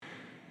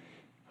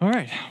All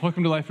right,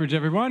 welcome to LifeBridge,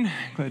 everyone.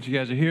 Glad you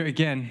guys are here.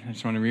 Again, I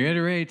just want to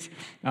reiterate,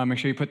 make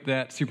sure you put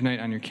that Super Night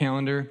on your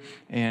calendar.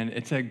 And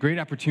it's a great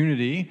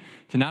opportunity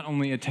to not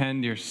only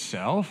attend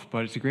yourself,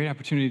 but it's a great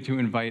opportunity to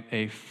invite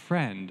a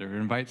friend or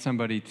invite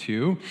somebody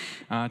to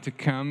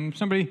come,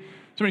 somebody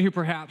who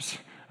perhaps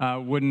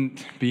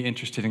wouldn't be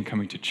interested in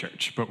coming to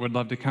church, but would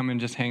love to come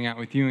and just hang out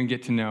with you and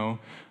get to know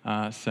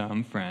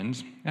some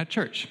friends at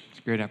church. It's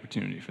a great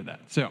opportunity for that.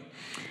 So,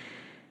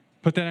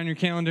 put that on your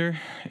calendar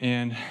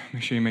and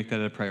make sure you make that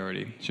a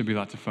priority. Should be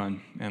lots of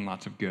fun and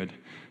lots of good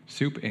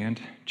soup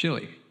and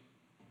chili.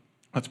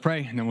 Let's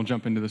pray, and then we'll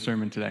jump into the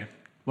sermon today.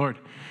 Lord,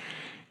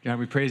 God,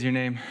 we praise your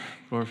name,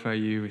 glorify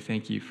you. We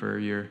thank you for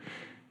your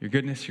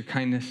goodness, your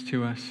kindness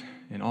to us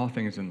in all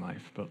things in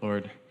life. But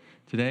Lord,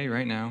 today,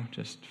 right now,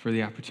 just for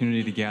the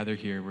opportunity to gather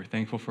here, we're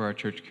thankful for our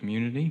church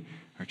community,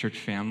 our church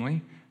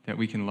family, that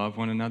we can love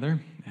one another,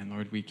 and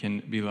Lord, we can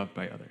be loved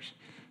by others.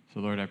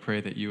 So Lord, I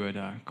pray that you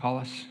would call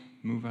us,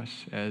 move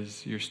us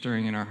as you're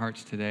stirring in our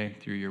hearts today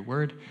through your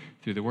word,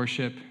 through the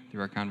worship, through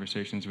our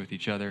conversations with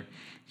each other.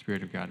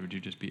 Spirit of God, would you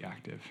just be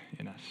active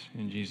in us?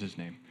 In Jesus'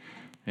 name,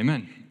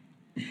 amen.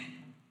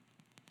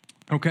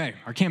 Okay,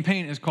 our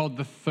campaign is called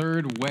The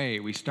Third Way.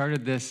 We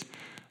started this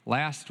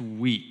last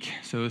week.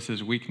 So this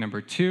is week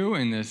number 2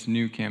 in this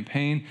new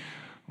campaign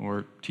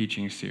or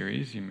teaching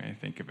series. You may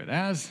think of it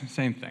as,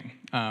 same thing.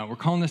 We're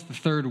calling this The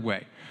Third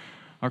Way.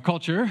 Our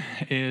culture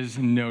is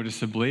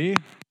noticeably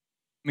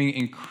becoming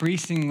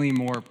increasingly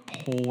more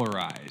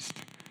polarized,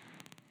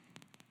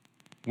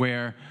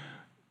 where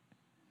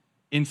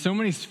in so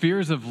many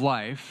spheres of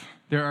life,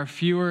 there are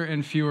fewer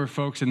and fewer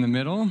folks in the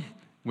middle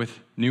with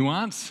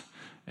nuance,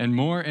 and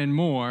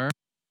more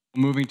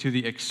moving to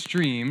the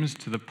extremes,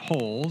 to the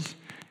poles.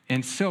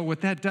 And so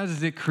what that does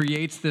is it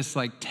creates this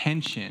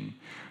tension.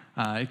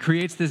 It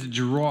creates this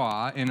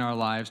draw in our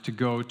lives to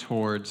go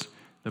towards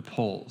the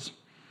poles.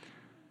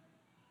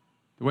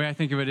 The way I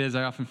think of it is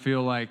I often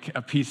feel like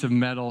a piece of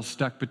metal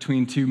stuck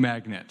between 2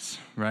 magnets,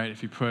 right?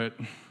 If you put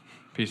a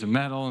piece of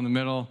metal in the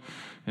middle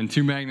and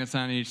 2 magnets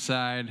on each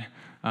side,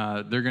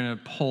 they're going to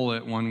pull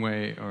it one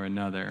way or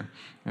another.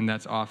 And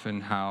that's often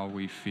how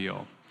we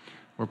feel.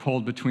 We're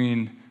pulled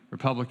between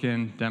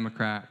Republican,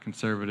 Democrat,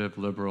 conservative,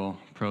 liberal,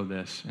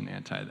 pro-this, and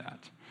anti-that.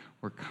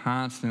 We're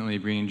constantly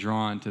being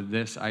drawn to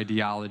this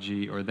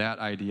ideology or that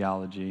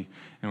ideology,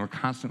 and we're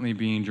constantly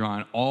being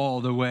drawn all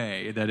the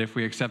way that if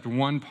we accept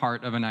one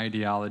part of an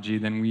ideology,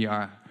 then we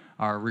are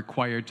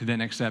required to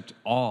then accept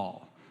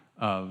all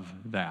of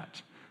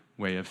that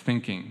way of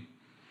thinking.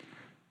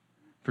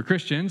 For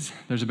Christians,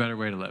 there's a better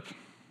way to live.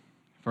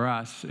 For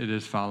us, it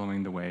is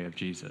following the way of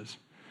Jesus.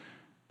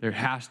 There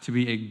has to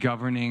be a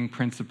governing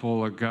principle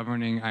or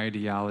governing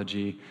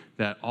ideology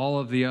that all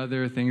of the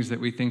other things that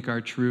we think are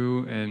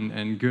true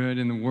and good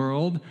in the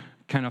world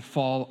kind of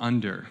fall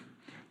under,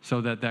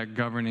 so that that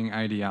governing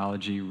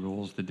ideology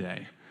rules the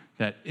day.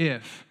 That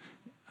if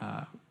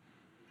that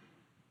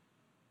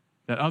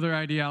other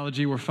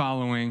ideology we're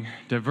following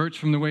diverts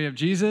from the way of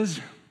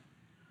Jesus,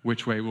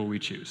 which way will we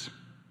choose?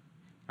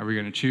 Are we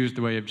going to choose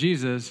the way of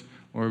Jesus,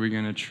 or are we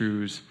going to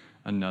choose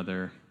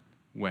another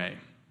way?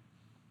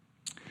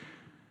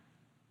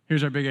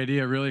 Here's our big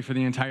idea, really, for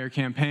the entire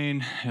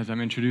campaign, as I'm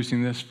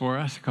introducing this for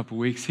us a couple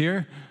weeks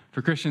here.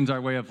 For Christians,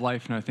 our way of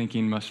life and our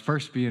thinking must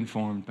first be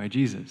informed by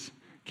Jesus.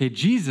 Okay,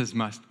 Jesus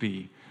must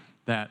be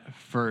that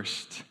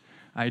first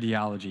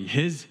ideology,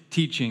 his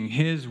teaching,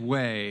 his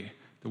way,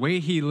 the way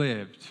he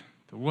lived,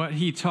 what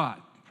he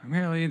taught,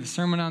 primarily the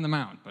Sermon on the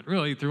Mount, but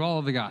really through all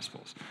of the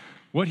Gospels.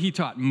 What he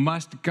taught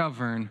must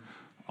govern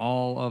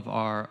all of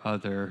our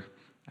other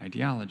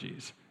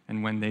ideologies.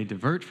 And when they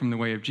divert from the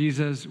way of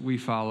Jesus, we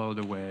follow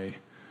the way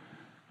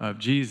of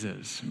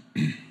Jesus.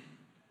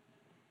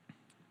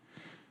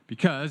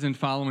 Because in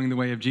following the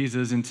way of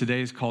Jesus in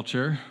today's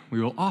culture,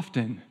 we will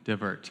often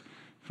divert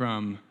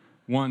from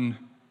one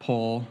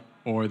pole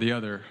or the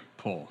other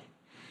pole.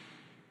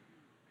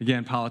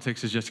 Again,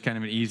 politics is just kind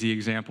of an easy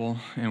example,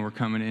 and we're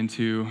coming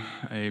into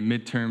a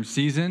midterm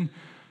season,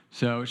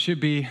 so it should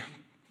be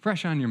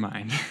fresh on your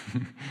mind,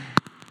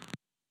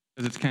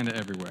 because it's kind of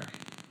everywhere.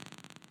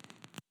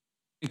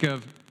 Think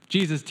of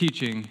Jesus'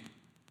 teaching,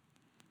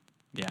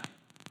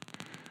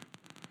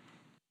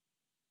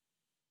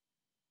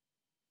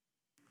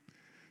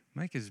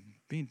 Mike is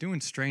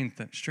doing strange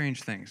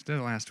things. Did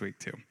it last week,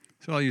 too.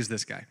 So I'll use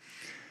this guy.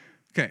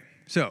 Okay,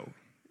 so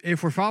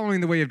if we're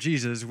following the way of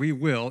Jesus, we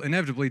will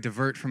inevitably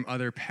divert from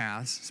other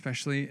paths,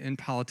 especially in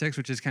politics,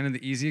 which is kind of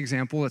the easy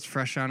example that's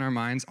fresh on our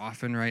minds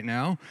often right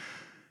now.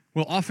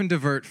 We'll often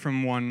divert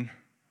from one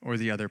or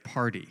the other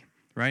party,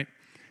 right?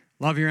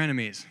 Love your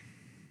enemies.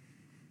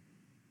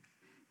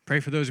 Pray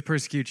for those who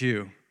persecute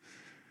you.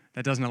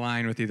 That doesn't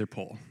align with either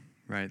pole,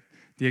 right?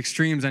 The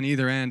extremes on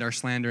either end are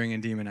slandering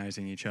and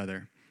demonizing each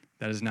other.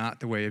 That is not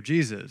the way of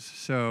Jesus.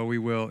 So we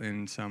will,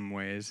 in some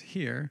ways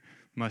here,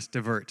 must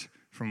divert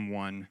from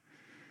one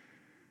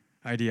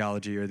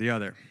ideology or the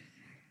other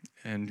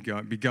and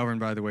be governed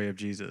by the way of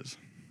Jesus.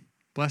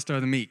 Blessed are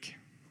the meek.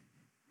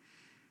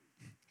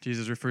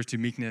 Jesus refers to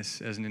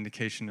meekness as an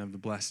indication of the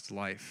blessed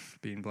life,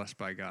 being blessed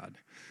by God.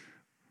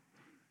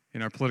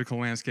 in our political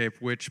landscape,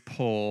 which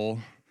poll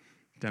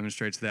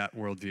demonstrates that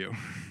worldview?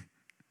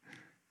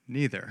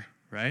 Neither,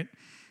 right?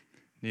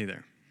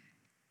 Neither.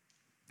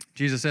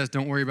 Jesus says,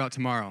 don't worry about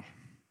tomorrow.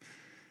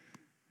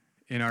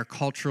 In our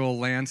cultural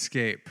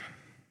landscape,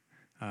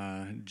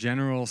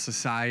 general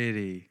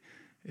society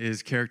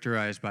is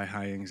characterized by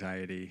high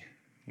anxiety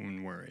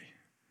and worry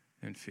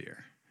and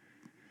fear.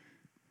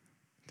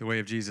 The way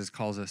of Jesus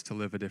calls us to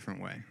live a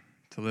different way,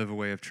 to live a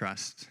way of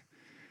trust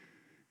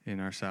in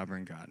our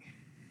sovereign God.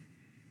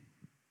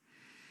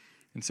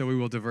 And so we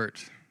will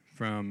divert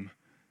from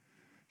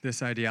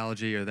this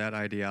ideology or that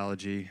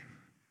ideology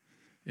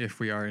if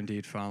we are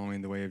indeed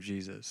following the way of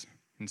Jesus.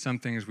 In some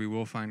things we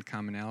will find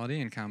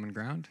commonality and common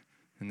ground,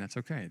 and that's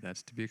okay.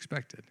 That's to be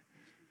expected.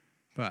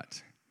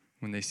 But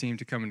when they seem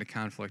to come into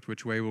conflict,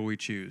 which way will we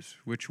choose?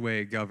 Which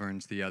way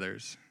governs the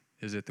others?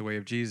 Is it the way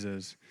of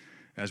Jesus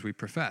as we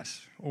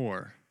profess,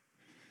 or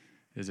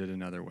is it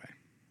another way?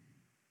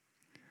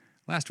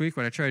 Last week,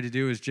 what I tried to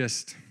do is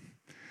just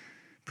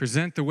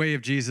present the way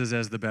of Jesus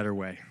as the better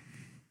way,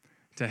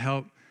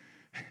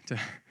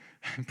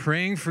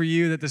 praying for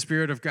you that the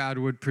Spirit of God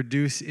would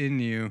produce in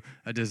you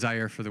a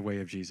desire for the way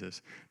of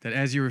Jesus. That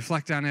as you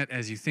reflect on it,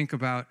 as you think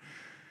about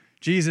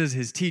Jesus,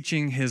 his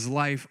teaching, his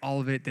life,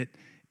 all of it, that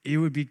it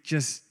would be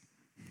just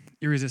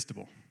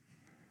irresistible.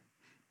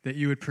 That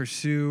you would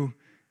pursue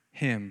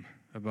him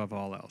above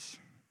all else.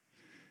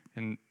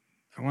 And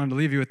I wanted to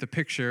leave you with the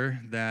picture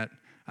that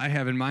I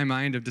have in my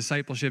mind of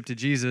discipleship to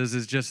Jesus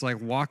is just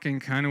like walking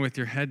kind of with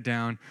your head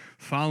down,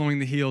 following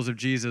the heels of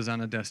Jesus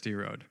on a dusty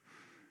road.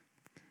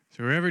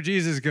 So wherever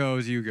Jesus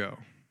goes, you go.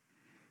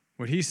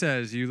 What he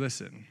says, you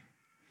listen.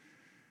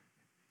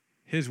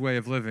 His way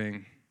of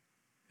living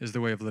is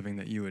the way of living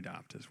that you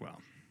adopt as well.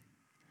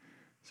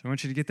 So I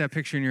want you to get that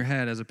picture in your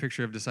head as a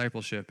picture of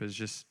discipleship is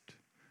just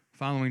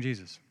following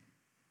Jesus.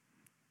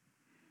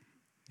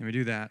 And we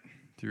do that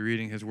through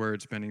reading his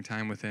word, spending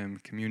time with him,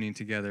 communing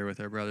together with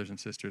our brothers and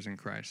sisters in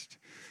Christ,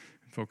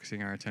 and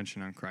focusing our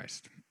attention on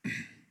Christ.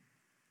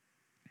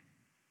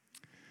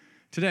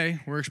 Today,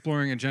 we're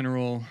exploring a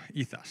general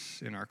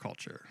ethos in our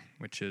culture,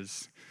 which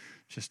is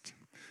just,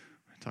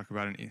 talk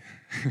about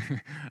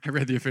I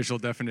read the official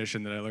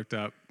definition that I looked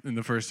up in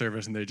the first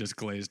service, and they just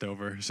glazed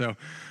over. So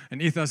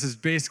an ethos is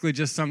basically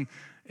just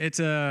it's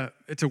a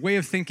way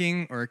of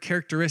thinking or a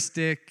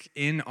characteristic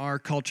in our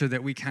culture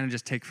that we kind of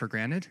just take for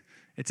granted.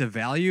 It's a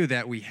value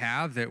that we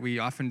have that we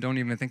often don't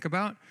even think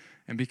about.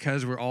 And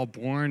because we're all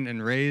born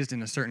and raised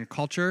in a certain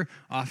culture,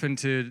 often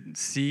to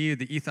see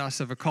the ethos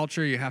of a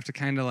culture, you have to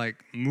kind of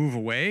like move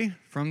away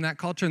from that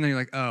culture. And then you're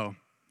like, oh,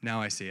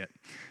 now I see it.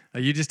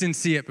 You just didn't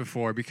see it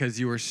before because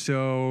you were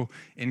so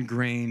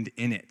ingrained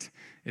in it.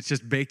 It's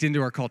just baked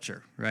into our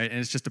culture, right? And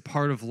it's just a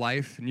part of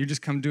life. And you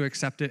just come to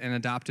accept it and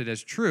adopt it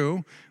as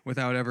true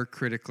without ever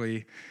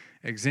critically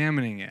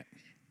examining it.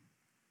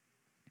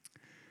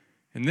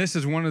 And this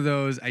is one of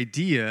those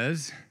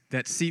ideas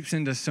that seeps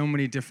into so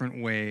many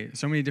different ways,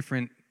 so many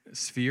different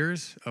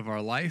spheres of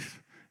our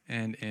life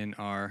and in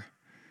our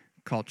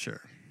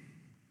culture.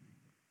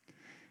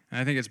 And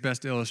I think it's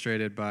best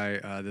illustrated by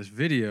this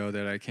video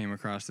that I came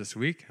across this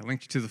week. I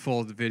linked you to the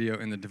full video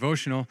in the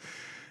devotional.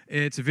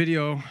 It's a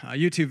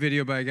YouTube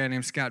video by a guy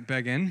named Scott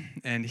Beggin,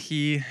 and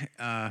it's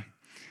a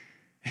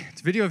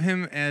video of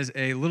him as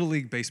a Little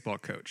League baseball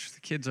coach.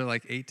 The kids are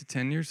like 8 to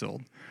 10 years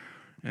old.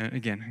 And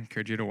again, I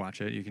encourage you to watch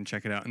it. You can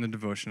check it out in the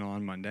devotional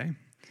on Monday.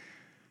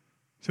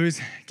 So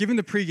he's giving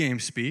the pregame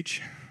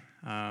speech.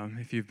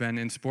 If you've been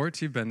in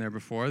sports, you've been there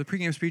before. The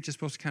pregame speech is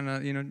supposed to kind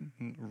of,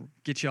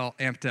 get you all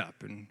amped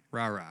up and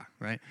rah-rah,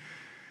 right?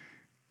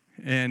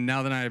 And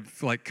now that I've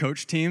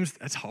coached teams,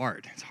 that's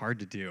hard. It's hard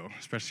to do,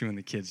 especially when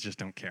the kids just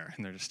don't care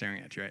and they're just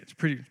staring at you, right? It's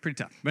pretty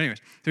tough. But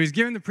anyways, so he's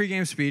giving the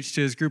pregame speech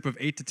to his group of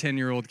 8 to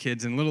 10-year-old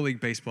kids in Little League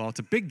baseball. It's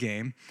a big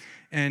game.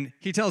 And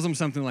he tells them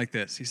something like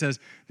this. He says,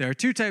 there are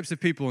two types of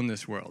people in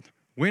this world,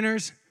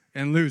 winners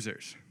and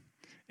losers.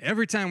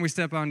 Every time we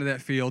step onto that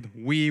field,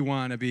 we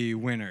want to be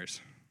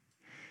winners.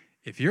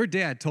 If your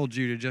dad told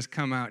you to just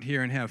come out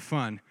here and have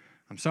fun,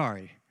 I'm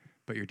sorry,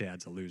 but your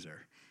dad's a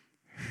loser.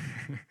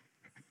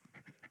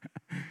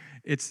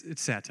 It's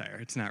satire.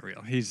 It's not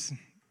real.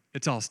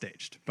 It's all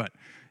staged, but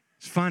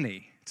it's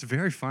funny. It's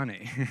very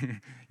funny.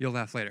 You'll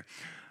laugh later.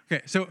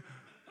 Okay, so...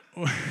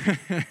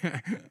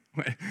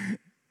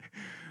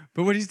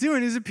 But what he's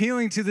doing is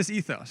appealing to this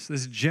ethos,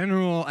 this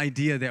general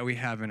idea that we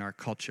have in our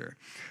culture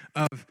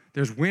of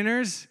there's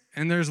winners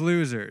and there's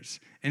losers.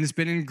 And it's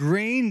been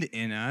ingrained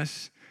in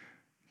us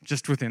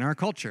just within our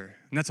culture.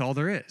 And that's all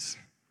there is,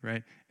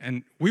 right?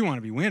 And we want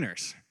to be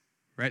winners,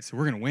 right? So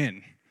we're going to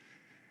win.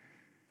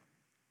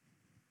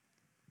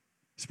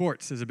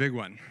 Sports is a big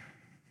one,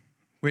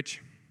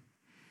 which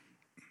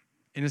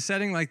in a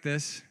setting like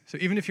this, so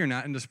even if you're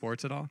not into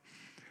sports at all,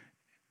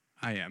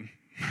 I am,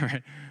 all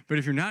right? But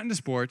if you're not into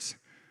sports,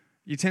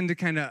 you tend to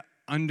kind of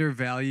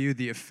undervalue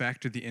the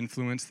effect or the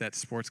influence that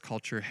sports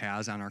culture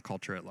has on our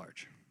culture at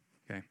large,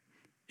 okay?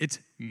 It's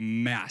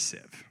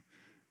massive,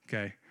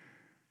 okay?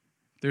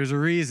 There's a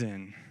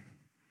reason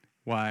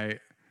why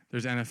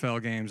there's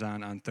NFL games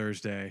on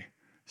Thursday,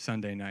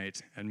 Sunday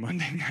night and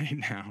Monday night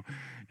now,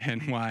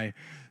 and why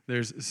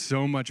there's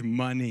so much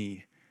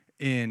money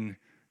in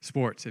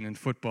sports and in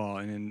football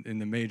and in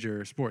the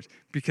major sports,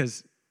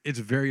 because it's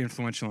very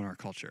influential in our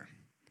culture.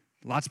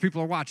 Lots of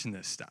people are watching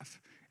this stuff,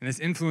 and this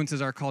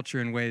influences our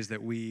culture in ways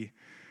that we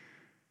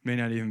may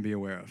not even be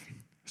aware of.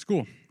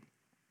 School.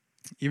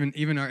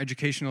 Even our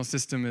educational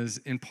system is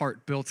in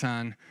part built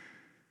on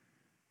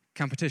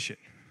competition,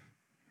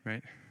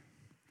 right?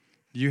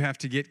 You have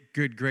to get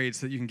good grades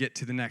so that you can get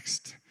to the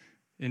next,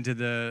 into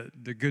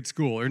the good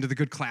school, or into the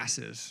good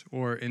classes,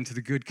 or into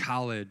the good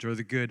college, or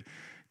the good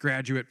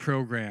graduate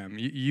program.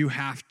 You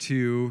have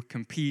to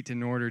compete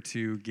in order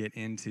to get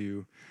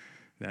into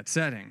that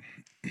setting.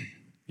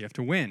 You have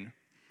to win.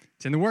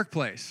 It's in the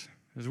workplace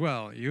as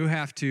well. You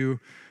have to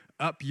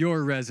up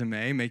your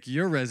resume, make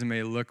your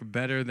resume look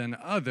better than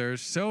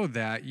others so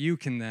that you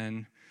can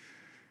then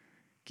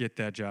get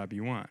that job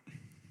you want.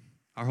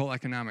 Our whole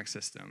economic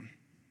system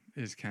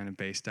is kind of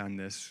based on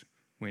this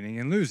winning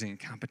and losing,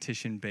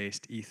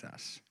 competition-based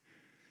ethos.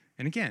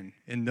 And again,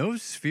 in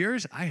those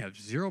spheres, I have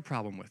zero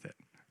problem with it.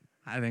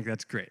 I think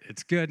that's great.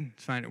 It's good.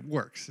 It's fine. It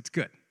works. It's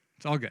good.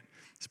 It's all good.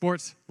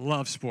 Sports,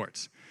 love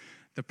sports.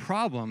 The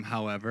problem,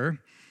 however,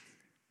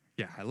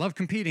 I love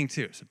competing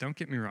too, so don't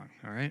get me wrong,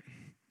 all right?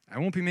 I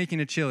won't be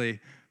making a chili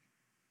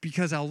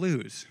because I'll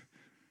lose,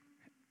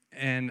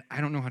 and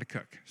I don't know how to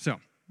cook. So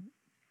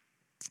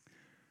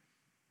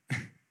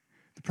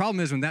the problem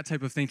is when that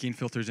type of thinking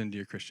filters into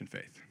your Christian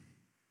faith,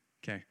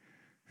 okay?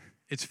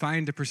 It's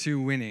fine to pursue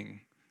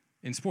winning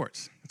in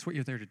sports. That's what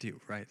you're there to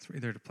do, right? That's what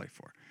you're there to play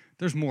for.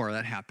 There's more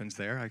that happens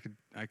there.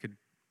 I could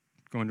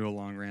go into a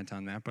long rant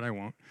on that, but I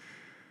won't.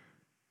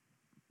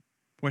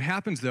 What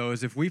happens, though,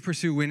 is if we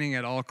pursue winning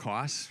at all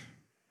costs,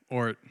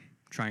 or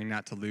trying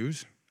not to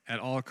lose at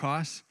all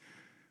costs,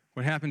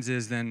 what happens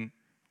is then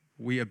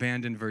we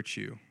abandon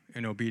virtue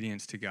and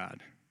obedience to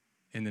God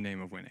in the name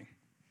of winning.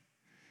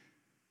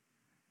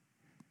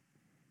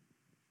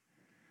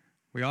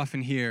 We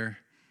often hear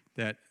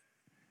that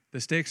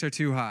the stakes are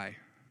too high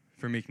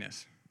for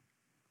meekness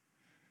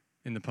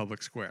in the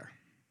public square.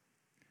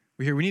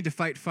 We hear we need to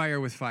fight fire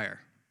with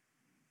fire.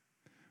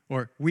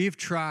 Or we've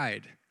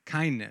tried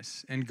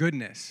kindness and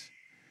goodness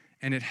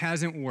and it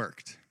hasn't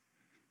worked.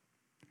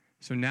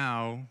 So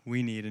now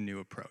we need a new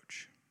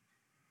approach.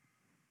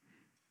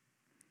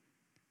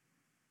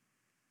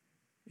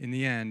 In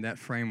the end, that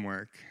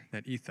framework,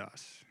 that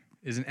ethos,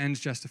 is an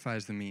ends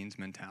justifies the means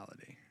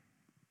mentality.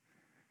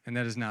 And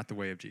that is not the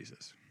way of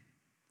Jesus.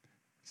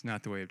 It's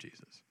not the way of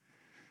Jesus.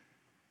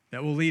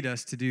 That will lead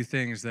us to do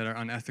things that are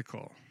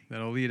unethical.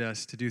 That will lead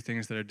us to do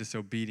things that are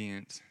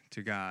disobedient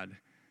to God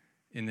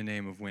in the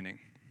name of winning.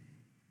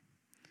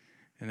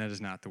 And that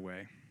is not the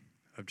way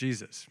of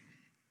Jesus.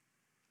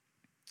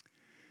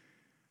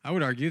 I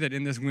would argue that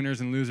in this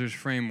winners and losers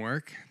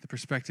framework, the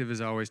perspective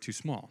is always too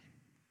small,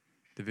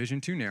 the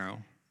vision too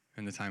narrow,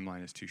 and the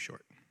timeline is too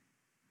short.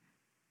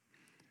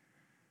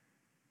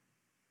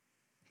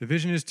 The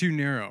vision is too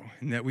narrow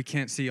in that we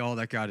can't see all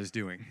that God is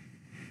doing.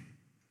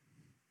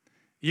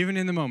 Even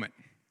in the moment,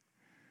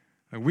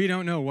 we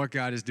don't know what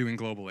God is doing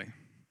globally.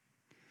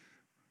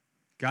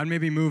 God may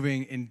be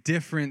moving in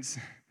different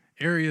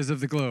areas of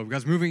the globe.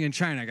 God's moving in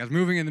China. God's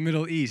moving in the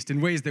Middle East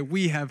in ways that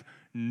we have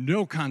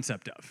no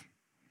concept of,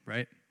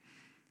 right?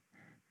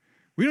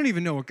 We don't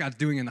even know what God's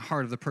doing in the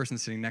heart of the person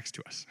sitting next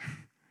to us.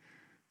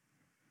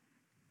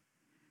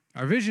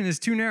 Our vision is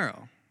too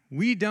narrow.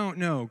 We don't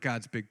know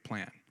God's big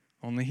plan.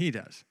 Only He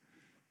does.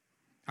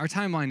 Our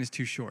timeline is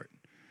too short.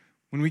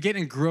 When we get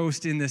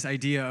engrossed in this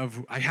idea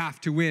of, I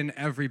have to win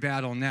every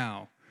battle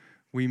now,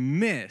 we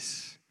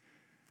miss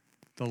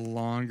the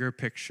longer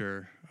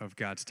picture of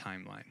God's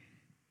timeline.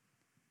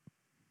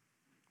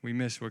 We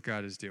miss what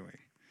God is doing.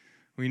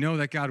 We know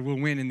that God will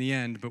win in the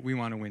end, but we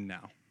want to win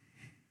now.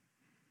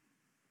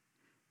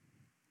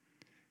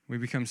 We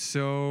become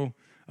so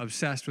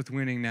obsessed with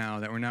winning now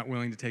that we're not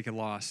willing to take a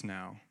loss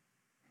now,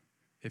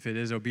 if it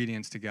is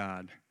obedience to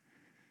God,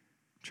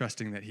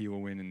 trusting that He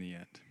will win in the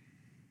end.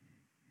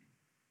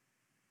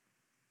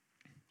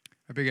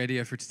 Our big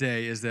idea for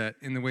today is that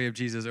in the way of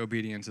Jesus,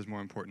 obedience is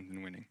more important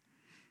than winning.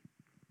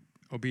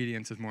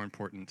 Obedience is more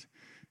important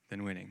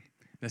than winning.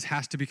 This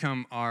has to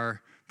become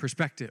our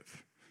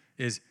perspective,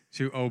 is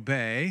to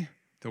obey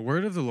the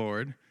word of the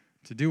Lord,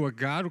 to do what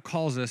God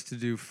calls us to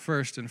do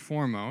first and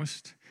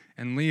foremost,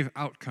 and leave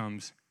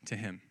outcomes to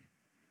Him.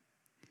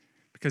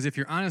 Because if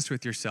you're honest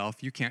with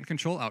yourself, you can't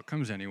control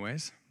outcomes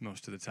anyways,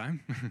 most of the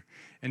time.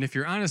 And if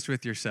you're honest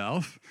with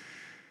yourself,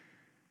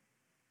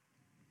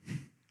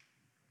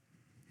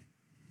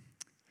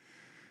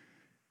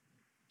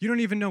 you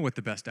don't even know what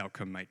the best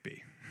outcome might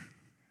be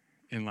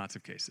in lots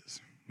of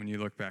cases when you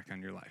look back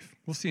on your life.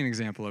 We'll see an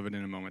example of it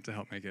in a moment to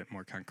help make it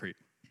more concrete.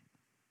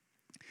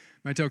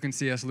 My token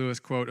C.S. Lewis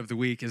quote of the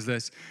week is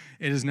this: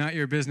 "It is not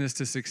your business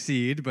to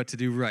succeed, but to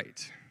do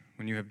right.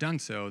 When you have done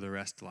so, the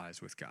rest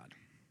lies with God."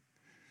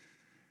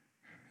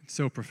 It's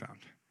so profound.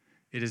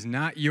 It is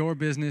not your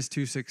business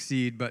to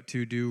succeed, but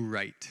to do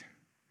right.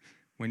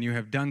 When you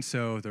have done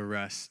so, the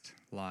rest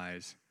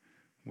lies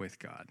with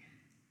God.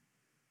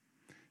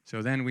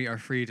 So then we are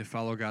free to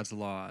follow God's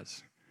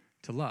laws,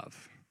 to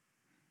love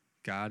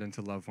God and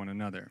to love one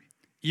another.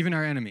 Even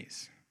our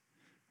enemies.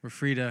 We're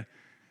free to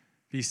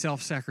be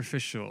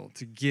self-sacrificial,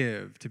 to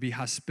give, to be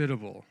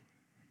hospitable,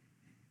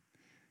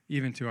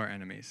 even to our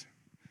enemies,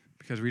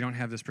 because we don't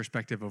have this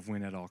perspective of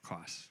win at all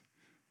costs.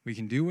 We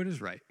can do what is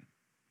right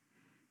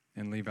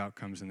and leave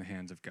outcomes in the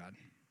hands of God.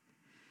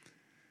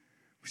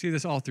 We see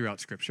this all throughout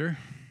Scripture.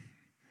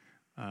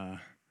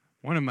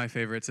 One of my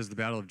favorites is the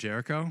Battle of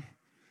Jericho.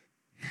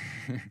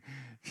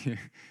 If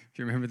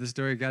you remember the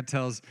story, God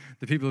tells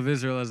the people of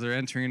Israel as they're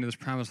entering into this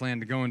promised land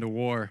to go into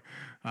war,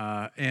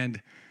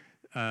 and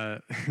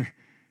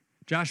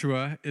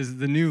Joshua is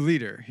the new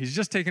leader. He's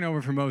just taken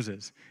over from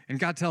Moses. And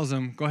God tells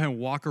him, go ahead and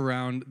walk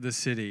around the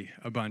city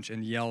a bunch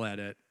and yell at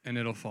it, and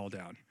it'll fall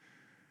down.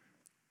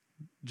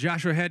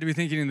 Joshua had to be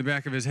thinking in the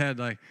back of his head,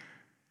 like,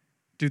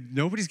 dude,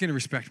 nobody's going to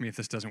respect me if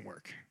this doesn't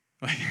work.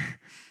 Like,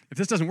 if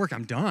this doesn't work,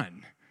 I'm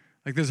done.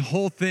 Like, this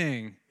whole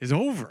thing is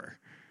over.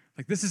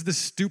 Like, this is the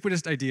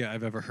stupidest idea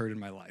I've ever heard in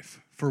my life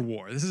for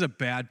war. This is a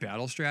bad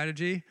battle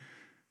strategy,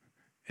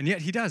 and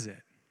yet he does it.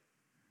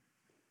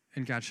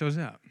 And God shows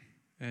up,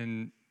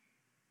 and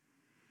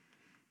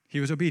he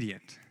was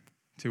obedient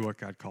to what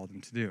God called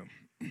him to do.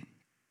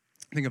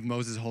 Think of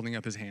Moses holding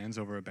up his hands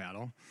over a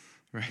battle,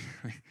 right?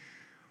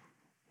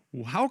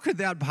 How could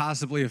that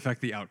possibly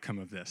affect the outcome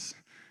of this?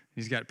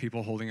 He's got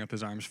people holding up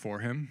his arms for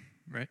him,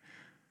 right?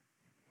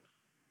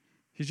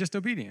 He's just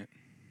obedient.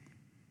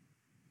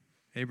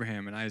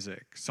 Abraham and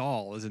Isaac.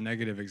 Saul is a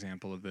negative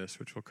example of this,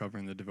 which we'll cover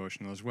in the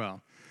devotional as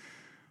well.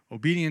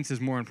 Obedience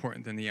is more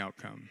important than the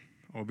outcome.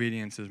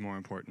 Obedience is more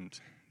important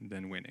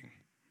than winning.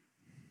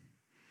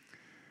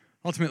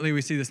 Ultimately,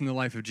 we see this in the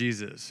life of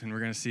Jesus, and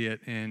we're going to see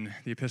it in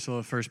the epistle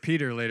of 1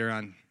 Peter later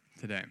on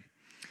today.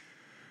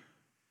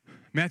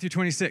 Matthew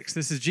 26,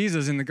 this is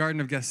Jesus in the Garden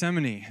of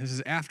Gethsemane. This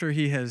is after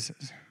he has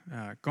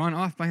gone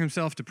off by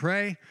himself to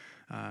pray.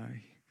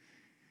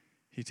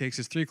 He takes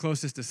his 3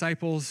 closest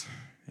disciples,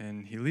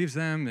 and he leaves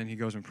them, and he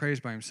goes and prays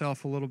by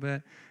himself a little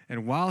bit.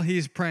 And while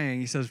he's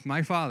praying, he says,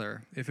 "My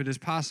Father, if it is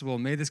possible,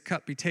 may this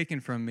cup be taken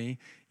from me,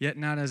 yet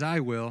not as I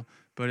will,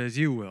 but as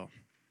you will."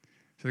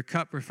 So the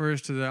cup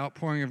refers to the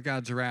outpouring of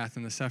God's wrath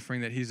and the suffering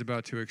that he's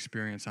about to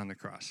experience on the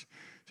cross.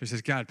 So he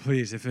says, God,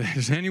 please, if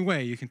there's any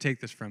way you can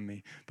take this from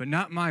me, but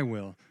not my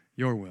will,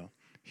 your will.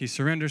 He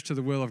surrenders to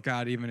the will of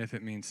God, even if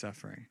it means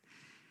suffering.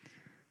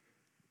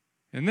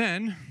 And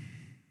then,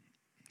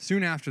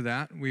 soon after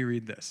that, we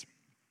read this.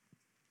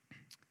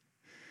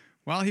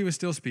 While he was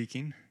still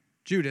speaking,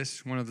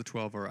 Judas, one of the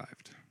 12,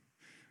 arrived.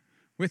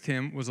 With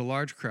him was a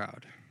large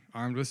crowd,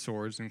 armed with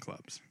swords and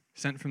clubs,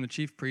 sent from the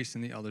chief priests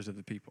and the elders of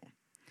the people.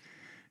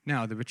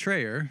 Now, the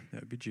betrayer,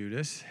 that would be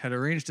Judas, had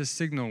arranged a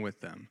signal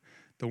with them.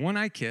 The one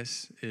I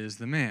kiss is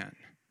the man.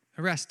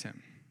 Arrest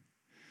him.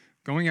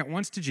 Going at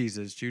once to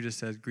Jesus, Judas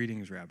said,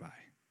 "Greetings, Rabbi,"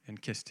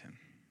 and kissed him.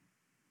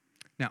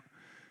 Now,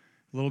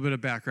 a little bit of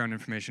background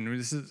information.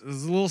 This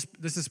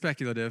is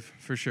speculative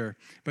for sure,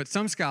 but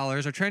some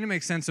scholars are trying to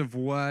make sense of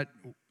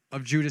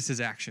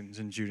Judas's actions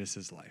in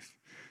Judas's life.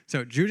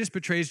 So Judas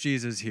betrays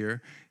Jesus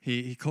here.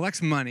 He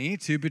collects money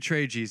to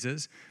betray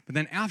Jesus, but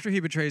then after he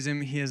betrays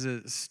him, he has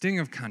a sting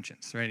of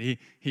conscience, right?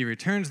 He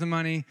returns the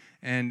money,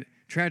 and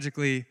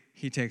tragically,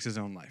 he takes his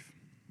own life.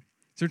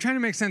 So we're trying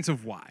to make sense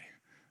of why.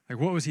 Like,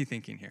 what was he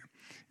thinking here?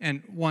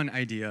 And one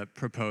idea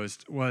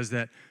proposed was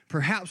that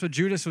perhaps what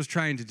Judas was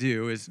trying to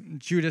do is,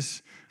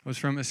 Judas was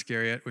from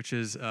Iscariot, which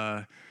is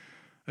a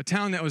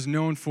town that was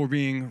known for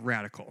being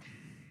radical.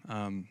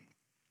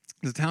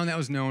 It's a town that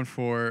was known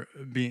for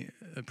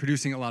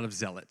producing a lot of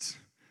zealots.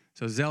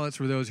 So zealots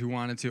were those who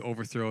wanted to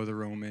overthrow the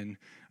Roman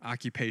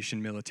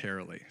occupation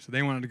militarily. So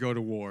they wanted to go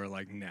to war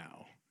like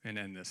now and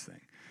end this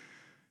thing.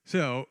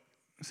 So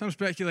some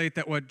speculate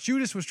that what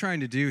Judas was trying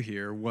to do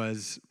here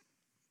was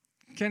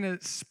kind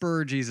of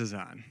spur Jesus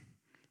on.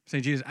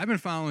 Saying, Jesus, I've been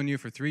following you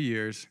for 3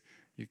 years.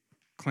 You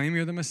claim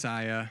you're the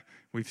Messiah.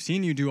 We've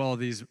seen you do all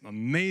these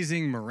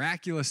amazing,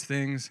 miraculous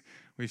things.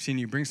 We've seen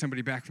you bring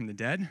somebody back from the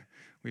dead.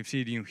 We've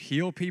seen you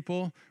heal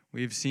people.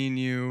 We've seen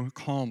you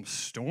calm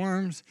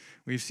storms.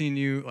 We've seen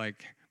you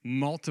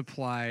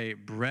multiply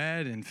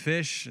bread and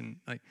fish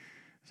and I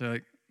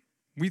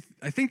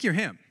think you're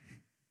him.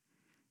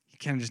 You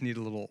kind of just need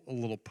a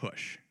little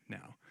push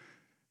now.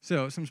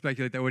 So some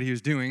speculate that what he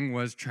was doing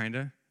was trying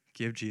to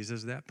give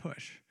Jesus that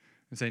push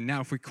and say,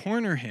 now if we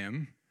corner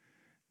him,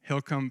 he'll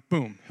come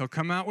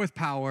out with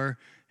power.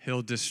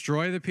 He'll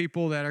destroy the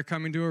people that are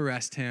coming to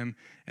arrest him,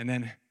 and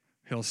then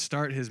he'll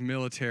start his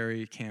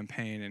military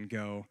campaign and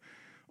go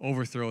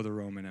overthrow the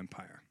Roman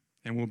Empire.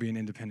 And we'll be an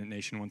independent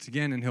nation once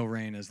again, and he'll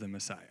reign as the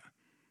Messiah.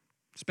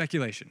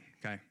 Speculation,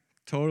 okay?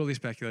 Totally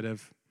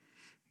speculative.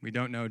 We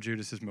don't know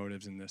Judas's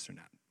motives in this or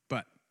not.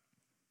 But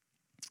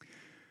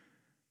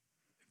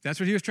if that's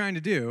what he was trying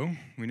to do,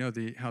 we know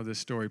how this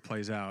story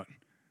plays out.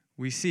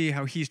 We see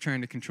how he's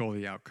trying to control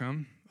the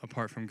outcome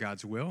apart from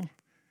God's will.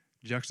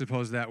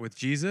 Juxtapose that with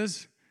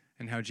Jesus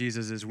and how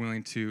Jesus is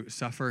willing to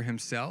suffer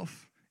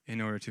himself in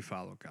order to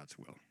follow God's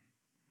will.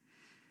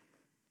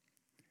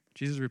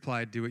 Jesus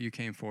replied, "Do what you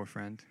came for,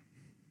 friend."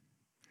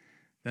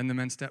 Then the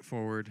men stepped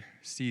forward,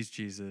 seized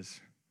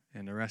Jesus,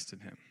 and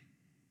arrested him.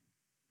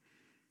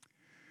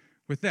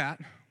 With that,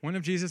 one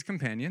of Jesus'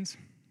 companions,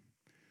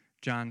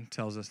 John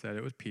tells us that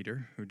it was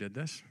Peter who did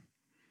this,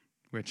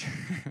 which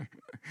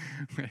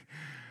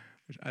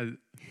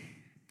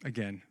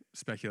again,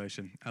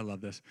 speculation. I love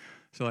this.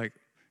 So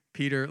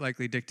Peter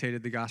likely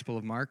dictated the Gospel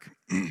of Mark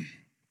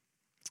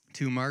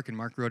to Mark, and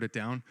Mark wrote it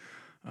down.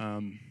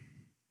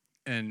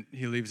 And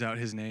he leaves out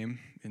his name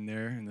in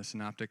there in the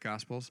Synoptic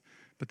Gospels.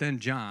 But then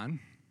John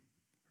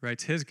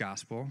writes his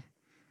gospel,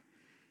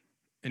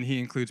 and he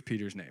includes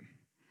Peter's name.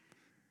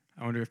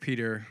 I wonder if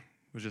Peter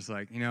was just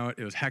like,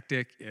 it was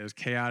hectic, it was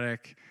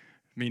chaotic.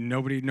 I mean,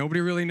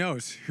 nobody really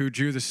knows who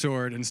drew the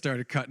sword and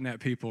started cutting at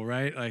people,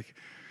 right?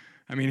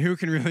 Who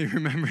can really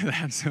remember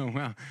that so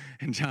well?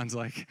 And John's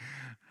like,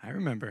 I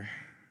remember.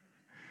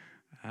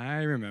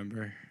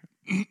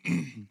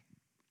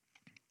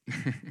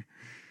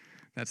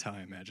 That's how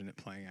I imagine it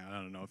playing out.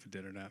 I don't know if it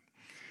did or not.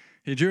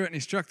 He drew it and he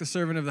struck the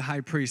servant of the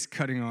high priest,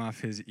 cutting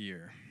off his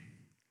ear.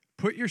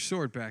 Put your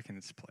sword back in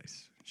its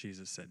place,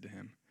 Jesus said to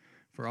him,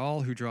 for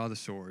all who draw the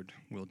sword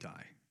will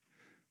die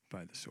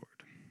by the sword.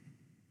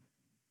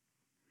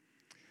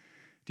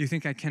 Do you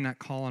think I cannot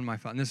call on my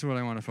Father? And this is what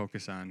I want to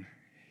focus on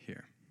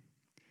here.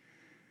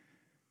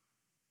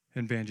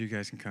 And band, you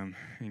guys can come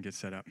and get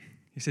set up.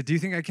 He said, do you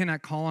think I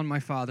cannot call on my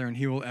Father and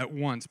he will at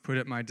once put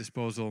at my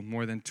disposal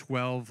more than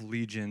 12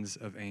 legions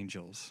of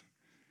angels?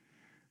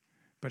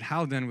 But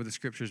how then would the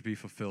scriptures be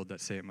fulfilled that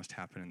say it must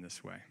happen in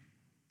this way?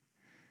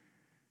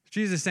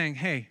 Jesus is saying,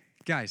 hey,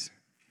 guys,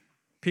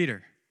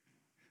 Peter,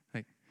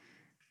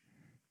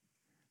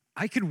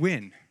 I could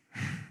win.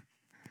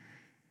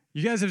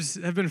 You guys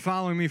have been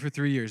following me for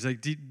 3 years.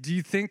 Do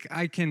you think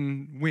I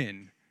can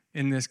win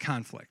in this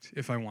conflict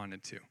if I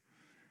wanted to?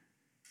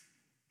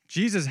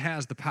 Jesus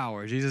has the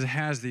power. Jesus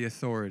has the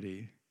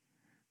authority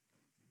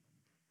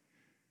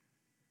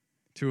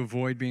to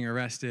avoid being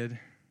arrested,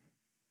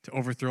 to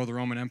overthrow the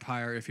Roman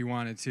Empire if he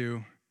wanted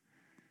to.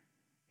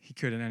 He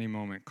could at any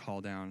moment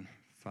call down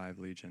 5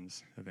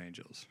 legions of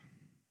angels.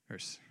 Or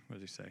what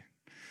does he say?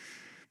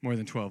 More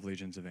than 12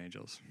 legions of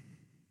angels.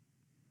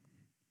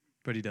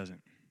 But he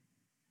doesn't.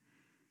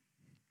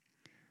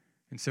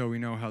 And so we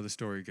know how the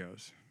story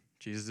goes.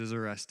 Jesus is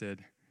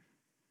arrested.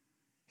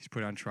 He's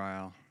put on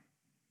trial.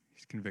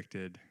 He's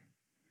convicted.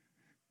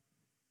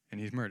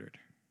 And he's murdered.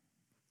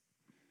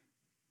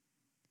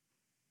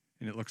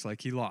 And it looks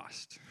like he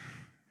lost,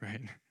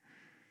 right?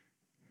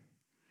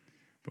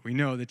 But we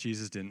know that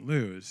Jesus didn't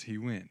lose. He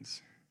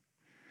wins.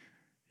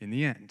 In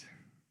the end,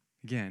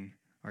 again,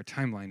 our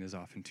timeline is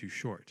often too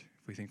short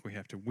if we think we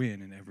have to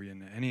win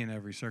in any and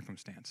every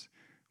circumstance.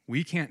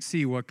 We can't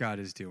see what God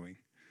is doing.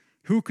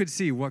 Who could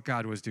see what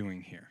God was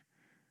doing here?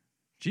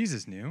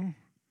 Jesus knew.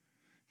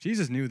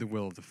 Jesus knew the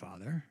will of the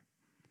Father.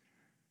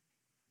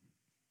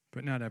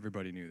 But not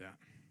everybody knew that.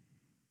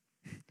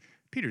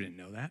 Peter didn't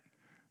know that.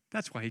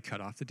 That's why he cut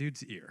off the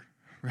dude's ear,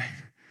 right?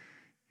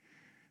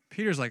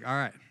 Peter's like, all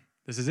right,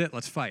 this is it.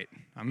 Let's fight.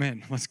 I'm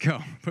in. Let's go.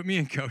 Put me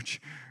in,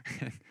 coach.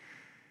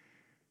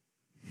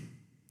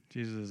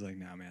 Jesus is like,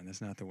 no, man,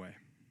 that's not the way.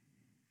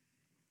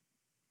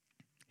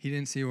 He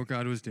didn't see what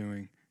God was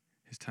doing.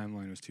 His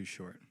timeline was too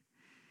short.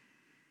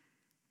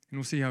 And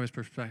we'll see how his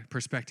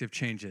perspective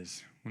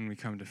changes when we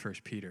come to 1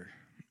 Peter.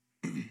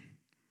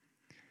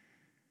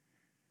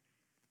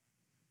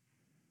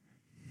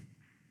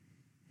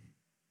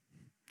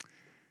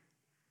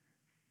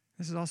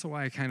 This is also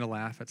why I kind of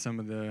laugh at some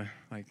of the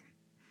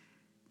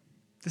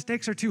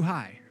stakes are too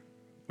high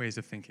ways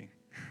of thinking.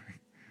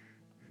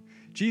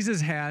 Jesus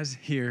has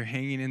here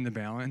hanging in the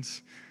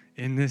balance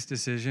in this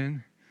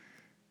decision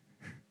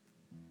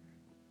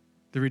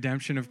the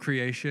redemption of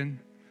creation,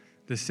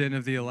 the sin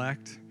of the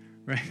elect,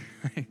 right?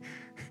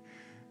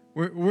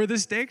 Were the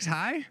stakes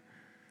high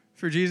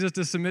for Jesus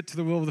to submit to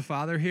the will of the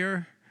Father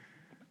here?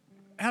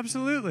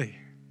 Absolutely.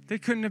 They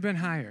couldn't have been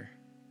higher.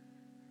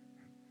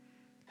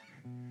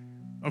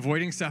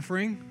 Avoiding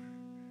suffering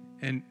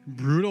and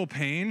brutal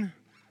pain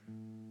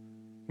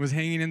was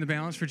hanging in the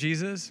balance for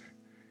Jesus,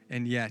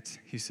 and yet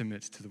he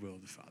submits to the will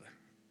of the Father.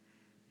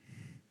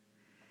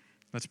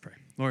 Let's pray.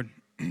 Lord,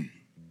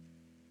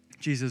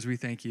 Jesus, we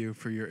thank you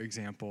for your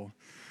example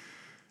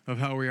of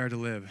how we are to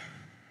live.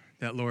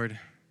 That, Lord,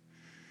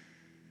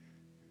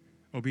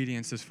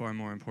 obedience is far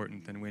more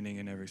important than winning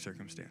in every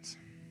circumstance.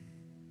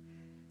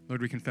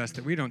 Lord, we confess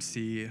that we don't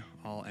see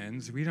all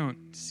ends. We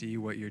don't see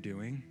what you're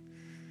doing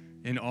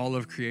in all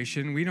of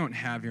creation. We don't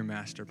have your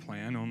master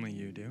plan. Only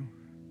you do.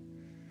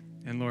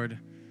 And Lord,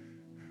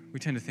 we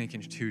tend to think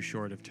in too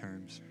short of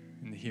terms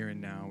in the here and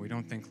now. We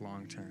don't think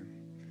long term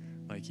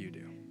like you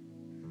do.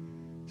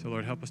 So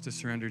Lord, help us to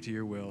surrender to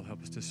your will.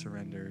 Help us to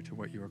surrender to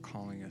what you are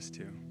calling us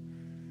to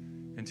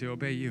and to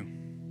obey you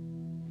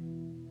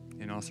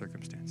in all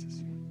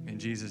circumstances. In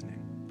Jesus'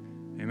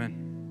 name,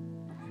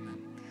 amen.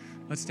 Amen.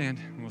 Let's stand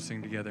and we'll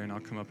sing together, and I'll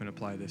come up and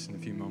apply this in a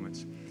few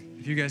moments.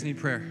 If you guys need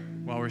prayer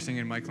while we're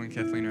singing, Michael and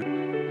Kathleen are.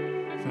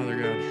 Father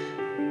God,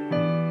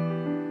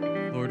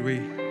 Lord, we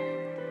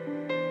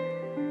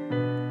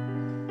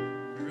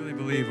really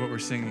believe what we're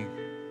singing.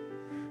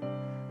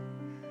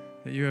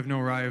 that you have no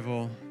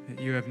rival, that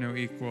you have no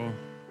equal,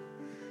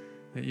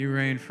 that you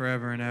reign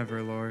forever and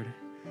ever, Lord.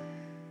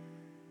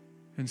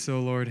 And so,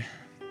 Lord,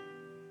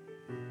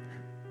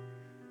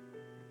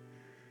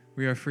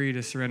 we are free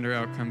to surrender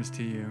outcomes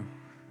to you.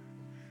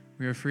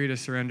 We are free to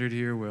surrender to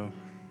your will.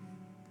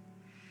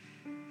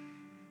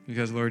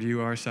 Because, Lord, you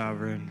are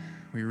sovereign.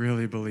 We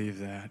really believe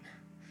that.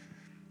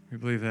 We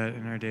believe that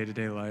in our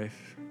day-to-day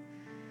life.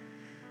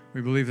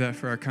 We believe that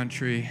for our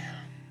country.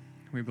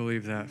 We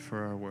believe that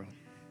for our world.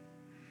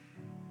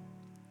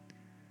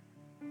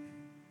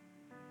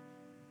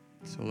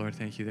 So, Lord,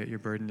 thank you that your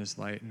burden is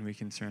light and we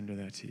can surrender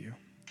that to you.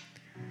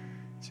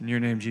 It's in your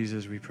name,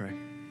 Jesus, we pray.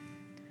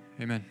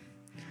 Amen.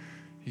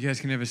 You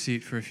guys can have a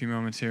seat for a few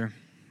moments here.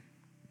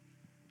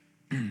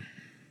 Our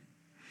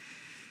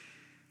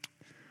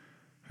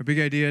big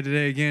idea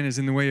today, again, is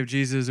in the way of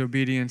Jesus,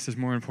 obedience is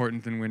more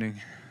important than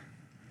winning.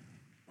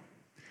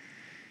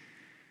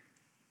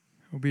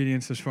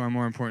 Obedience is far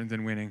more important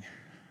than winning.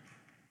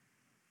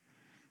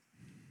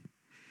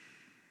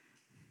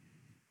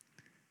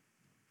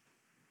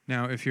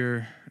 Now, if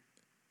you're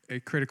a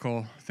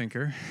critical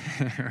thinker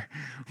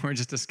or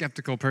just a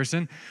skeptical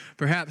person,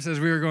 perhaps as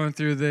we were going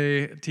through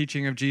the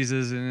teaching of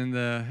Jesus and in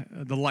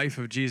the life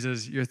of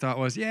Jesus, your thought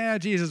was, yeah,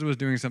 Jesus was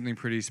doing something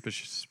pretty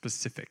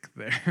specific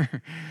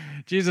there.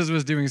 Jesus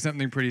was doing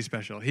something pretty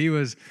special. He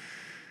was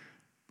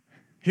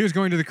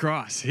going to the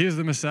cross. He is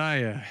the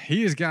Messiah.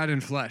 He is God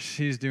in flesh.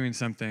 He's doing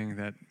something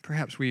that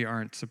perhaps we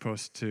aren't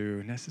supposed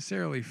to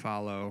necessarily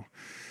follow.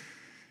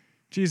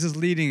 Jesus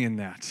leading in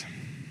that,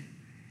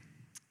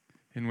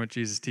 in what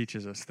Jesus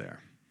teaches us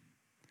there.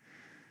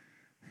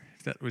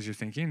 If that was your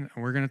thinking,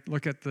 we're going to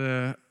look at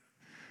the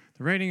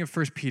writing of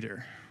 1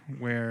 Peter,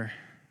 where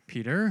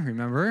Peter,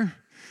 remember,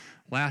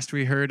 last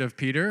we heard of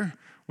Peter,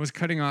 was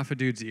cutting off a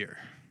dude's ear,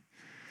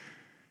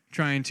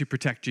 trying to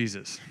protect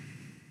Jesus,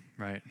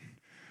 right?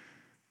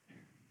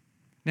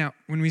 Now,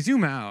 when we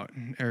zoom out,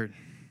 or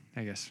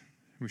I guess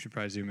we should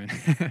probably zoom in.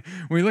 When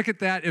we look at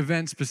that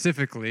event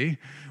specifically,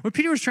 what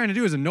Peter was trying to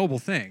do is a noble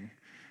thing,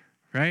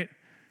 right?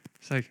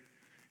 It's like,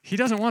 he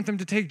doesn't want them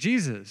to take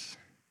Jesus.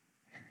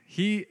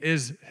 He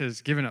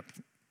has given up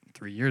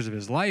 3 years of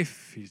his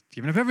life. He's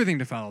given up everything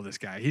to follow this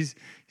guy. He's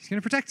going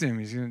to protect him.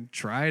 He's going to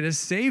try to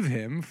save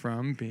him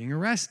from being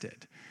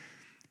arrested.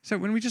 So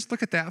when we just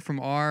look at that from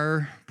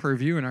our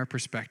purview and our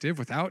perspective,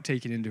 without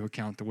taking into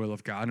account the will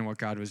of God and what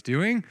God was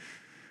doing,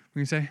 we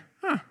can say,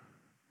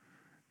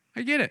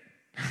 I get it.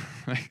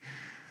 Like,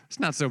 it's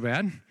not so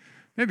bad.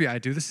 Maybe I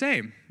do the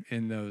same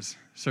in those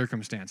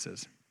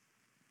circumstances.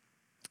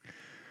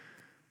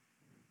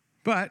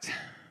 But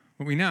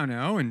what we now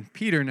know, and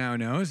Peter now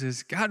knows,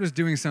 is God was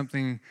doing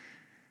something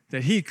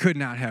that he could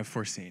not have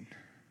foreseen,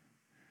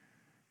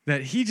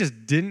 that he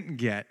just didn't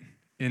get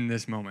in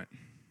this moment.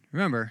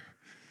 Remember,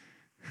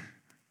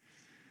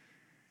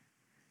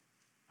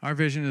 our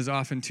vision is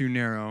often too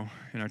narrow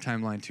and our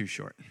timeline too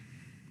short.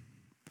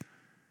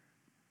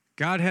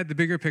 God had the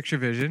bigger picture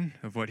vision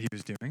of what he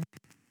was doing,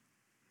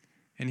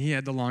 and he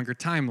had the longer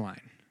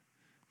timeline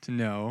to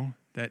know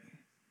that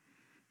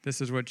this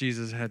is what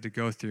Jesus had to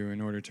go through in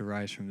order to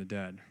rise from the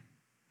dead.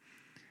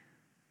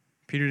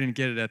 Peter didn't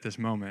get it at this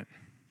moment.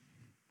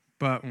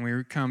 But when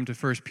we come to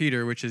 1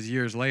 Peter, which is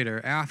years later,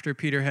 after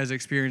Peter has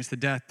experienced the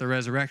death, the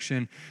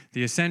resurrection,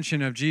 the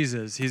ascension of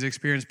Jesus, he's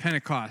experienced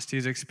Pentecost,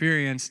 he's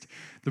experienced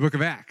the book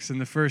of Acts in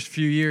the first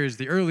few years,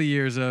 the early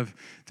years of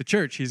the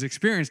church. He's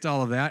experienced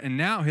all of that, and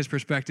now his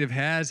perspective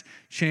has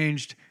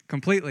changed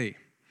completely.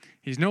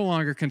 He's no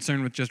longer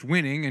concerned with just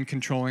winning and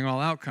controlling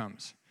all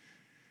outcomes.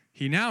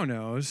 He now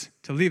knows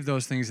to leave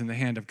those things in the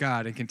hand of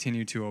God and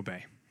continue to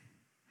obey.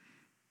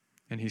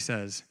 And he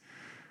says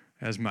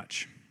as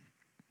much.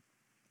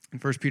 In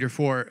 1 Peter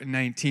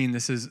 4:19,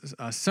 this is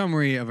a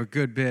summary of a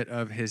good bit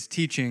of his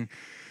teaching.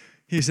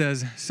 He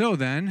says, so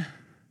then,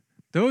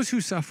 those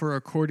who suffer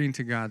according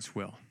to God's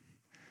will.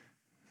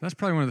 That's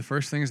probably one of the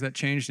first things that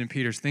changed in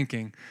Peter's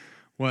thinking,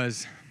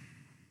 was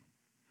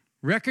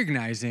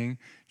recognizing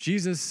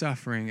Jesus'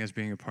 suffering as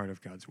being a part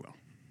of God's will.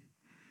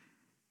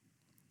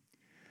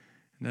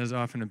 And that is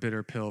often a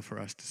bitter pill for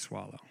us to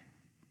swallow.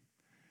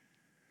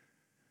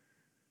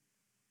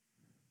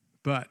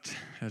 But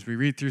as we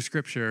read through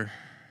Scripture,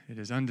 it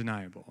is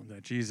undeniable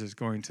that Jesus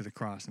going to the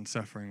cross and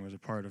suffering was a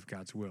part of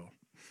God's will.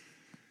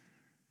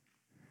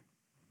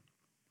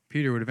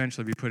 Peter would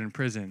eventually be put in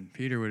prison.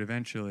 Peter would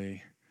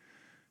eventually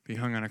be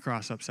hung on a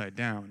cross upside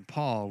down.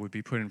 Paul would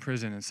be put in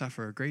prison and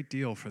suffer a great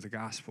deal for the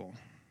gospel.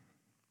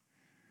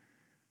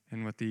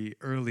 And what the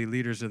early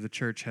leaders of the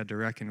church had to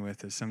reckon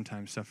with is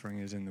sometimes suffering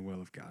is in the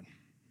will of God.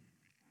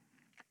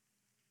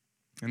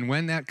 And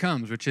when that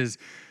comes, which is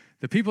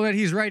the people that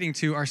he's writing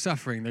to are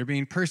suffering, they're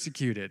being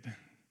persecuted.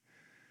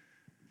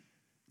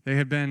 They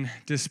had been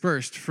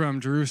dispersed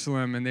from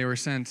Jerusalem, and they were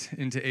sent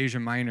into Asia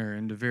Minor,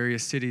 into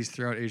various cities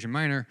throughout Asia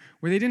Minor,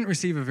 where they didn't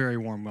receive a very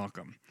warm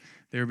welcome.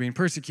 They were being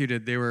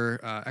persecuted. They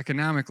were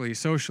economically,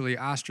 socially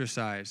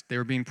ostracized. They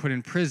were being put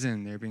in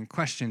prison. They were being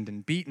questioned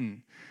and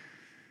beaten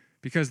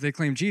because they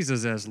claimed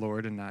Jesus as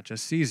Lord and not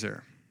just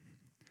Caesar.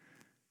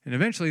 And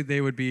eventually,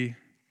 they would be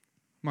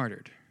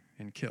martyred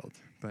and killed.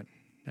 But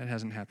that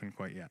hasn't happened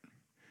quite yet.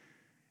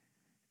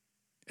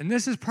 And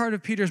this is part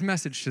of Peter's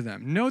message to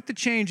them. Note the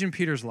change in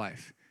Peter's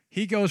life.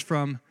 He goes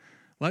from,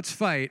 let's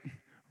fight,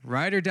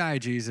 ride or die,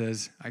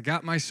 Jesus, I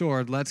got my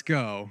sword, let's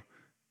go,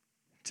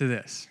 to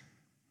this.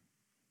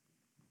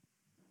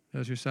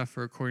 Those who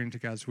suffer according to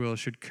God's will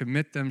should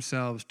commit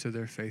themselves to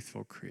their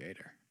faithful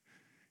Creator.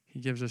 He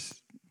gives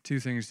us two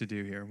things to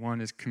do here. One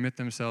is commit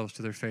themselves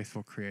to their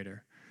faithful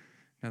Creator.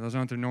 Now, those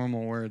aren't the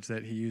normal words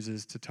that he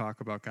uses to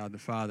talk about God the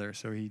Father,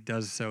 so he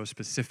does so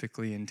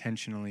specifically,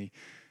 intentionally.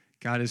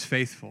 God is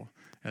faithful,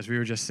 as we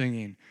were just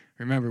singing.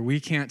 Remember, we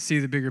can't see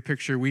the bigger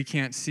picture. We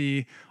can't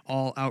see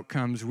all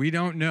outcomes. We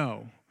don't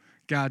know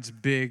God's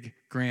big,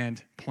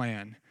 grand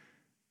plan.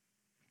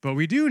 But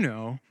we do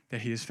know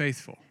that he is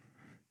faithful.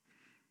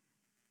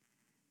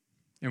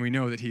 And we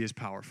know that he is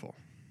powerful.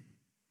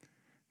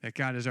 That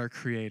God is our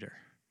creator.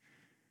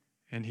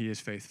 And he is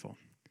faithful.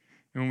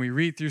 And when we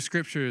read through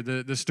Scripture,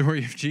 the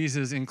story of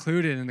Jesus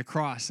included in the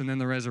cross and then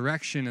the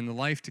resurrection and the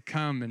life to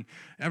come and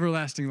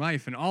everlasting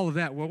life and all of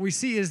that, what we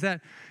see is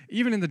that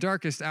even in the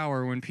darkest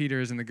hour when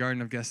Peter is in the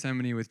Garden of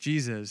Gethsemane with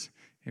Jesus,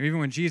 and even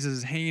when Jesus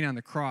is hanging on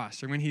the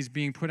cross or when he's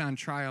being put on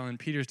trial and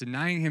Peter's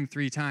denying him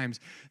 3 times,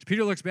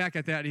 Peter looks back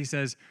at that and he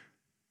says,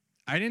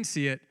 I didn't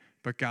see it,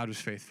 but God was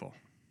faithful.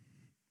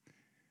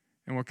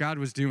 And what God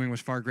was doing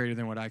was far greater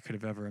than what I could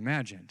have ever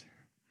imagined.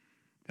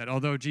 That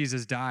although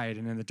Jesus died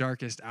and in the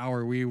darkest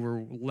hour we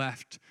were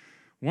left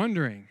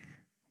wondering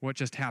what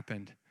just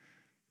happened,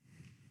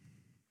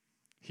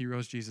 he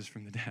rose Jesus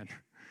from the dead.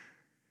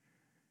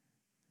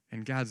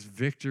 And God's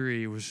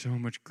victory was so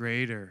much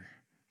greater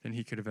than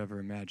he could have ever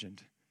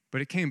imagined.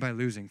 But it came by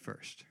losing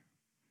first.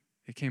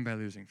 It came by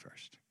losing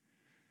first.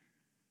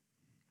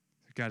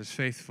 God is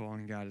faithful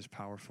and God is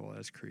powerful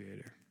as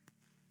creator.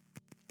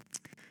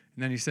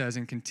 And then he says,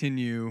 and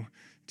continue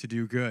to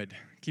do good.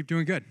 Keep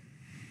doing good.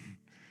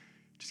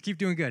 Just keep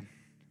doing good.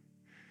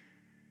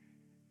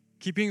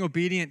 Keep being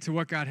obedient to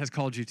what God has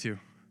called you to.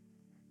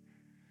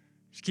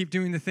 Just keep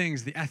doing the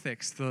things, the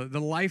ethics, the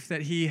life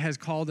that he has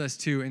called us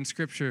to in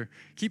Scripture.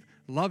 Keep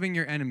loving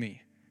your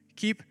enemy.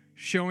 Keep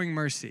showing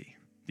mercy.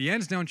 The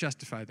ends don't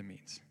justify the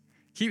means.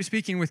 Keep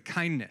speaking with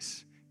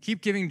kindness.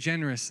 Keep giving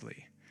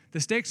generously. The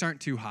stakes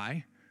aren't too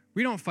high.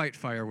 We don't fight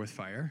fire with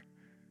fire.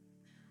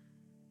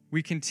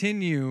 We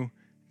continue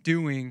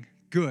doing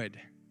good,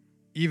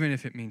 even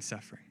if it means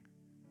suffering,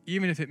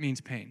 even if it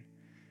means pain,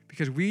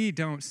 because we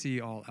don't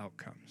see all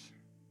outcomes.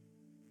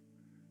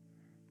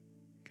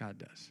 God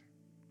does.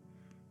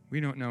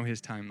 We don't know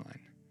his timeline.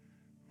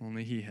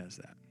 Only he has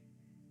that.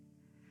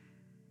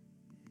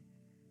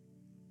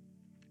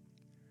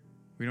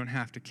 We don't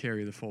have to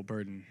carry the full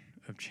burden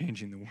of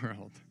changing the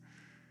world.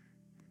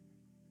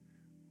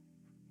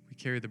 We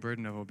carry the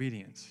burden of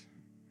obedience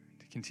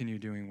to continue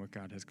doing what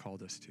God has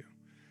called us to.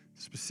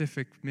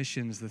 Specific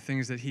missions, the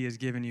things that he has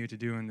given you to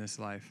do in this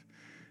life,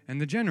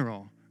 and the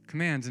general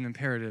commands and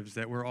imperatives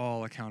that we're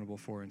all accountable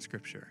for in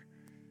Scripture.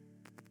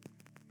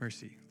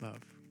 Mercy, love,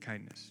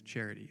 kindness,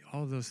 charity,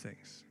 all of those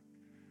things.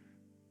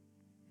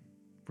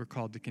 We're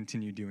called to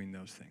continue doing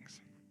those things,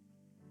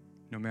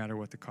 no matter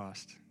what the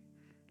cost,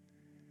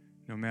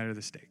 no matter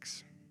the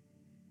stakes.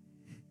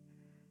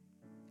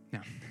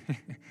 Now, I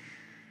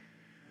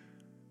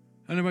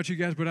don't know about you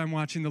guys, but I'm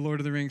watching the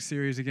Lord of the Rings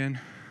series again,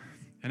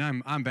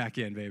 and I'm back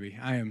in, baby.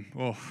 I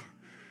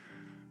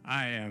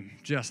am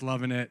just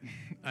loving it,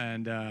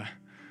 and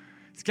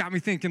it's got me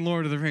thinking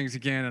Lord of the Rings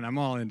again, and I'm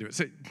all into it.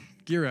 So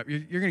gear up. You're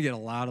going to get a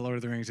lot of Lord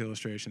of the Rings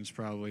illustrations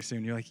probably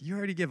soon. You're like, you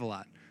already give a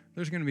lot.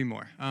 There's going to be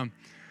more.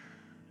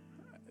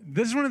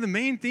 This is one of the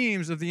main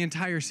themes of the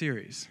entire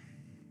series,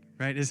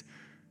 right, is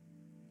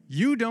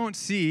you don't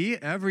see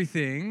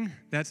everything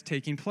that's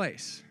taking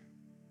place.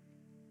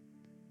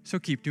 So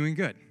keep doing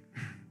good.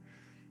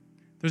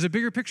 There's a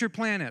bigger picture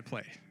plan at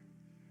play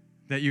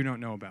that you don't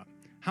know about.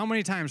 How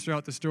many times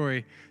throughout the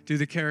story do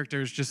the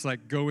characters just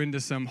like go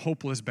into some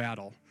hopeless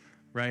battle,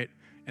 right?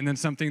 And then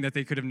something that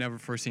they could have never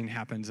foreseen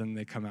happens and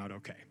they come out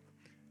okay.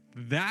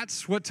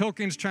 That's what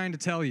Tolkien's trying to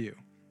tell you.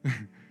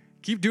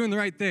 Keep doing the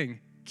right thing.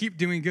 Keep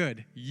doing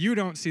good. You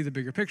don't see the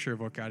bigger picture of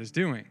what God is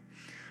doing.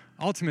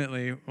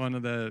 Ultimately,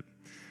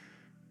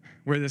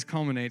 where this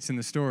culminates in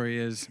the story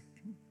is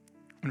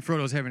when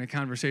Frodo's having a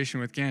conversation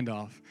with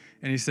Gandalf,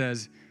 and he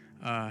says,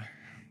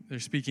 they're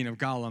speaking of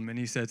Gollum, and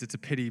he says, it's a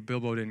pity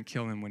Bilbo didn't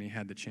kill him when he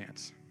had the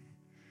chance.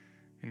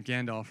 And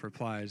Gandalf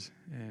replies,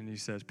 and he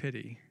says,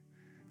 pity?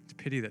 It's a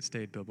pity that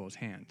stayed Bilbo's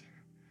hand.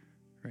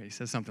 Right? He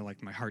says something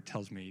like, my heart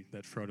tells me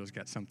that Frodo's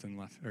got something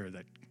left, or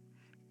that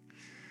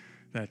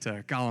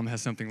Gollum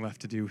has something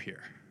left to do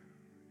here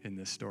in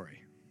this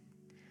story.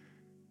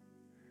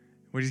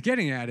 What he's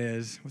getting at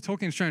is, what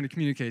Tolkien's trying to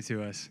communicate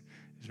to us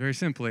is very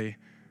simply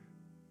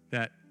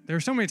that there are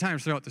so many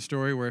times throughout the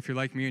story where if you're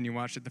like me and you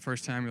watched it the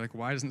first time, you're like,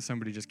 why doesn't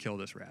somebody just kill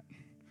this rat?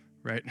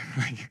 Right?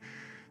 Like,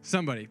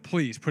 somebody,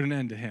 please put an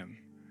end to him.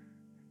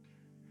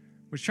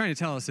 What he's trying to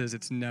tell us is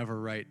it's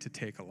never right to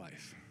take a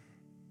life.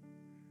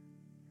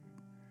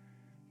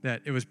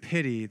 That it was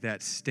pity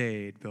that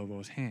stayed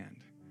Bilbo's hand.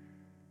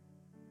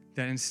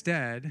 That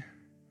instead,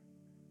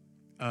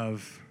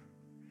 of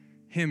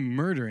him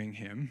murdering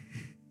him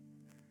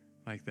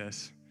like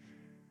this,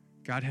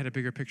 God had a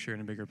bigger picture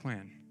and a bigger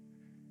plan.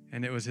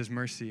 And it was his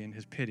mercy and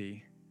his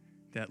pity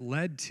that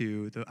led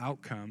to the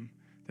outcome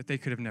that they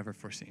could have never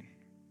foreseen,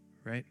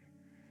 right?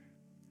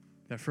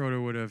 That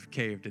Frodo would have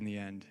caved in the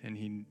end, and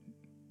he,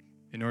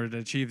 in order to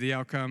achieve the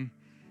outcome,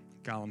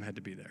 Gollum had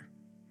to be there,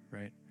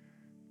 right?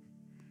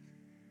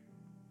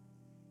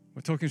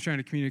 What Tolkien's trying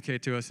to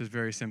communicate to us is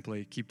very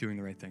simply, keep doing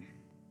the right thing.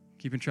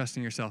 Keep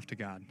entrusting yourself to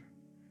God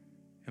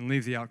and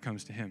leave the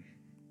outcomes to him.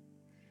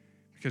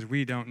 Because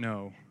we don't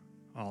know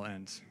all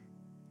ends.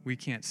 We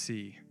can't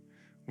see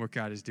what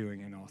God is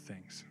doing in all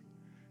things.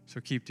 So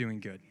keep doing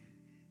good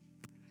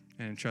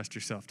and entrust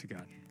yourself to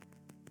God.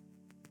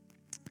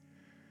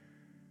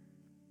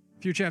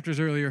 A few chapters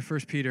earlier,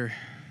 1 Peter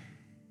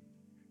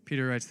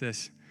writes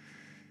this,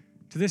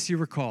 "To this you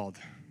were called."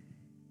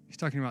 He's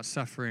talking about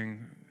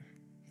suffering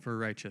for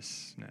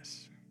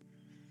righteousness,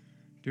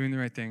 doing the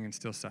right thing and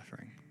still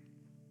suffering.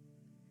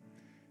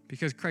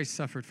 Because Christ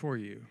suffered for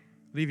you,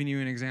 leaving you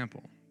an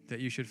example that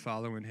you should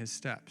follow in his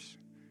steps.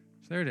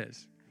 So there it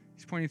is.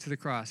 He's pointing to the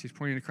cross. He's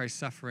pointing to Christ's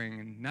suffering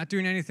and not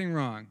doing anything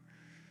wrong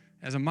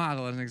as a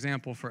model, as an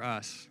example for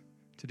us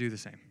to do the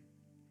same,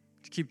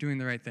 to keep doing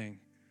the right thing,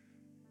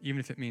 even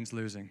if it means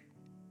losing.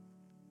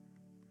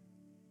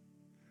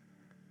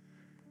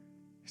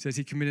 He says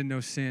he committed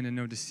no sin and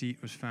no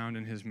deceit was found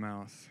in his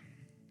mouth.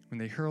 When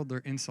they hurled their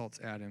insults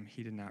at him,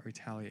 he did not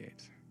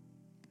retaliate.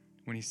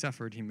 When he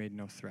suffered, he made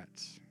no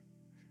threats.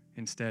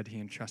 Instead, he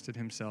entrusted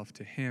himself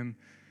to him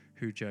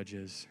who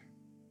judges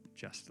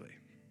justly.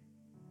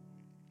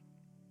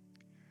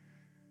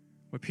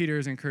 What Peter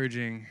is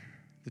encouraging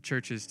the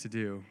churches to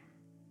do,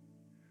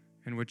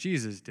 and what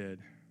Jesus did,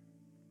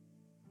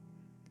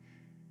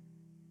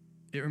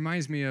 it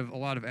reminds me of a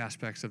lot of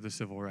aspects of the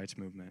civil rights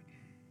movement.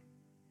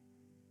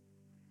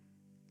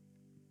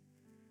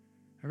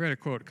 I read a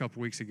quote a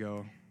couple weeks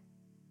ago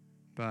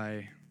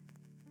by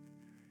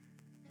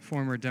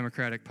former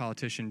Democratic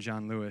politician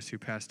John Lewis, who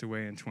passed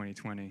away in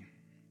 2020.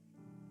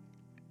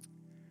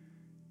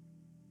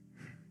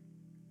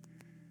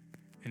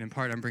 And in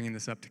part, I'm bringing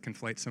this up to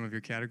conflate some of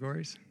your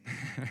categories,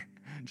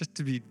 just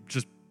to be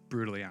just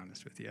brutally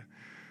honest with you.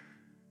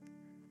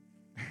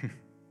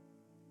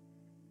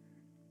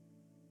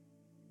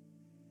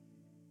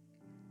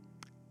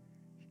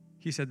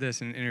 He said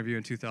this in an interview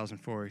in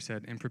 2004. He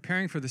said, "In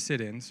preparing for the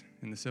sit-ins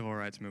in the civil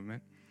rights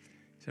movement,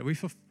 he said,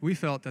 we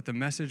felt that the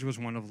message was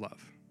one of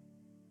love.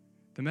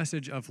 The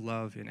message of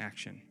love in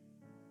action.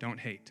 Don't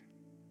hate.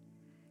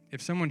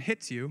 If someone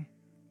hits you,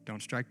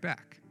 don't strike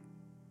back.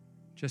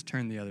 Just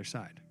turn the other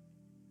side.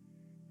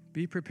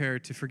 Be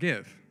prepared to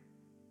forgive.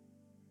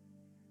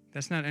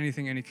 That's not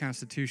anything any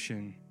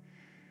constitution,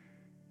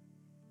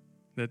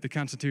 that the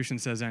Constitution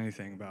says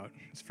anything about.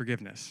 It's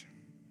forgiveness.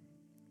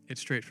 It's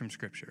straight from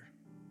Scripture.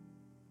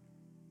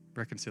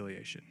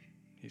 Reconciliation,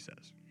 he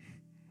says.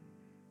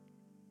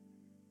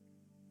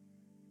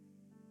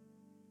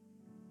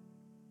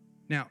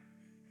 Now,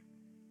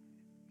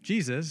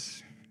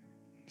 Jesus,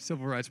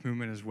 civil rights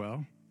movement as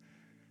well,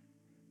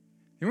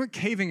 they weren't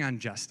caving on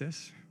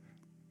justice.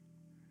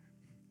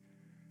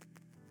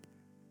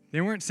 They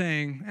weren't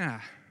saying,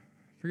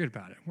 forget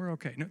about it, we're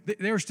okay. No,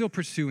 they were still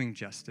pursuing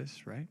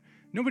justice, right?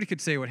 Nobody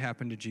could say what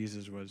happened to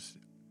Jesus was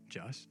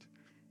just.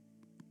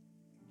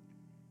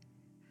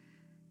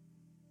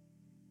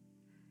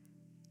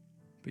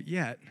 But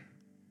yet,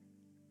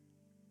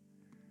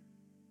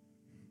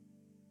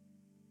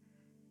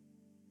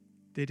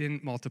 they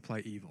didn't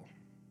multiply evil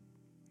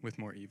with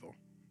more evil.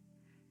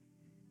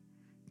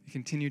 They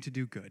continued to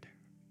do good.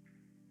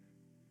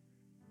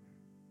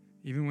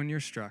 Even when you're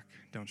struck,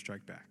 don't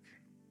strike back.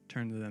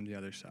 Turn to them the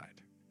other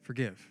side.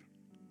 Forgive.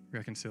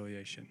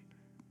 Reconciliation.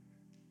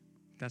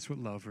 That's what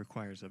love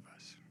requires of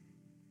us.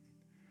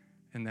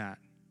 And that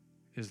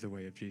is the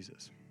way of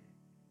Jesus.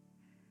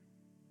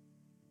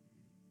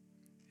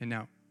 And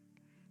now,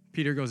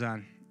 Peter goes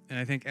on, and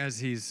I think as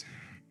he's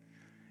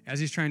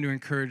trying to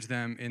encourage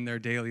them in their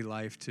daily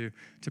life to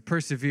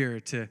persevere,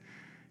 to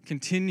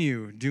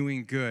continue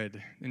doing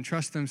good,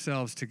 entrust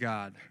themselves to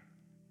God.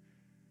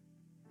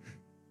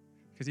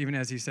 Because even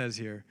as he says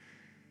here,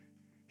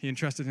 he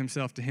entrusted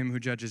himself to him who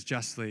judges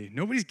justly.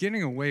 Nobody's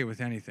getting away with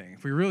anything.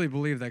 If we really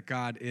believe that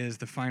God is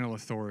the final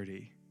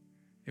authority,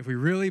 if we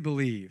really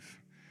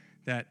believe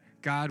that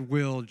God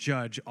will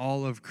judge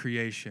all of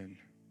creation,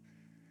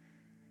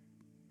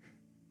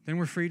 then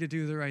we're free to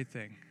do the right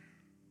thing.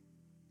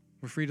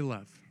 We're free to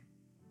love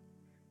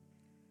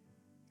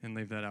and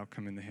leave that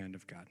outcome in the hand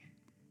of God.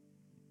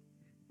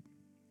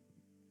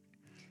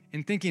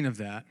 In thinking of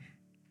that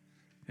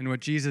and what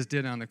Jesus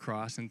did on the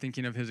cross and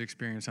thinking of his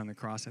experience on the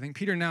cross, I think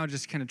Peter now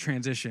just kind of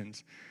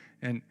transitions.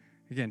 And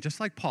again, just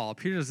like Paul,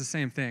 Peter does the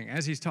same thing.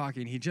 As he's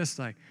talking,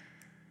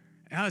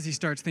 as he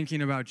starts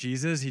thinking about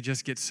Jesus, he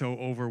just gets so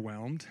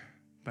overwhelmed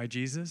by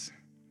Jesus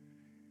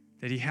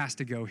that he has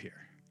to go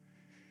here.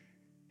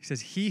 He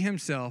says, he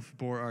himself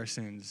bore our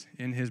sins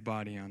in his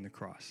body on the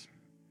cross,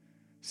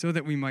 so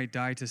that we might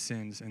die to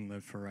sins and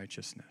live for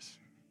righteousness.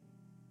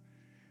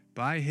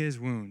 By his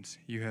wounds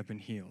you have been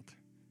healed.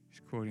 He's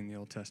quoting the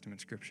Old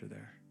Testament scripture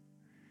there.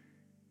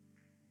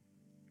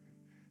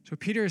 So what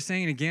Peter is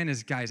saying again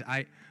is, guys,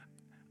 I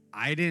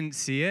didn't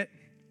see it,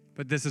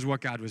 but this is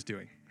what God was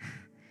doing.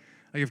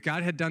 Like if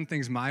God had done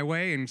things my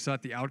way and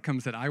sought the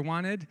outcomes that I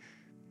wanted,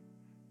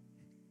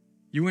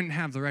 you wouldn't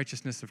have the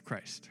righteousness of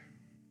Christ.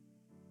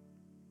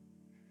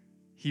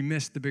 He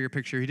missed the bigger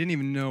picture. He didn't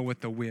even know what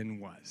the win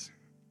was.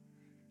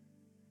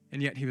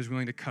 And yet he was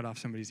willing to cut off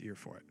somebody's ear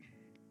for it.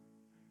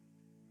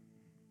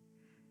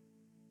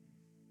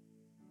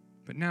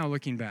 But now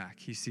looking back,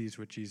 he sees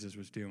what Jesus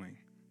was doing.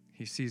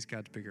 He sees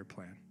God's bigger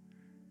plan.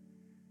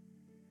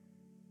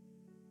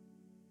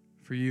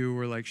 For you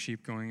were like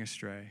sheep going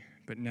astray,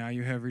 but now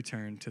you have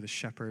returned to the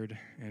shepherd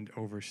and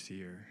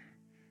overseer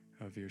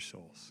of your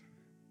souls.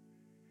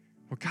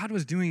 What God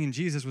was doing in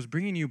Jesus was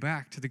bringing you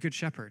back to the good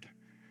shepherd,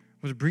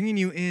 was bringing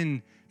you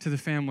in to the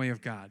family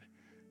of God,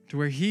 to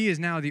where he is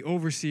now the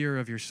overseer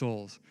of your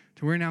souls,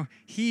 to where now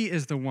he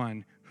is the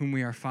one whom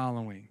we are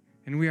following,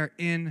 and we are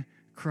in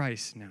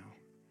Christ now.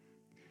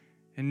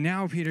 And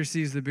now Peter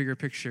sees the bigger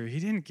picture. He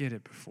didn't get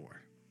it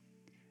before.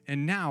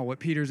 And now what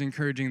Peter's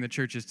encouraging the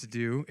churches to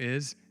do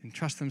is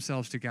entrust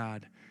themselves to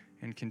God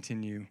and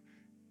continue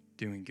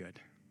doing good.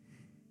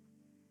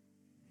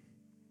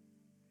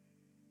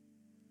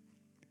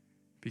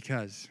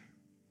 Because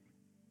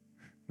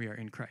we are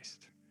in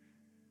Christ,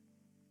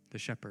 the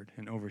shepherd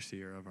and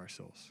overseer of our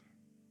souls.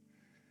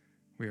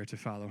 We are to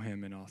follow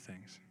him in all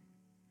things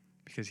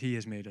because he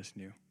has made us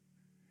new.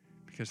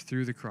 Because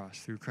through the cross,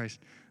 through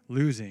Christ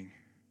losing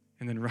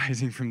and then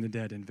rising from the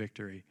dead in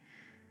victory,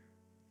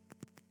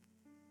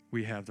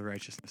 we have the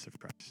righteousness of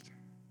Christ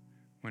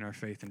when our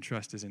faith and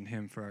trust is in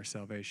him for our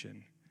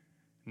salvation,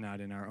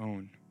 not in our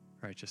own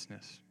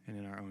righteousness and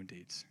in our own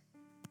deeds.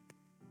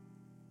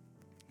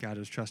 God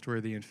is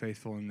trustworthy and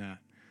faithful in that.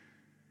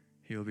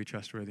 He will be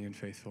trustworthy and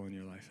faithful in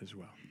your life as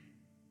well.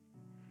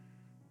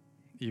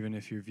 Even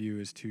if your view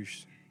is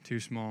too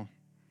small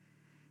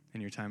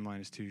and your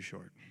timeline is too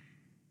short,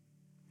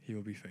 he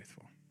will be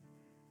faithful.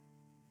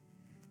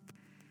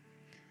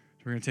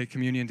 So we're going to take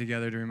communion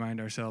together to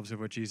remind ourselves of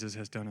what Jesus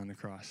has done on the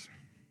cross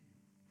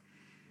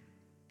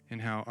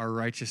and how our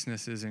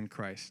righteousness is in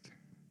Christ.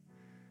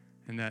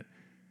 And that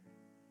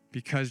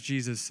because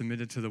Jesus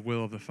submitted to the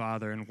will of the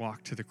Father and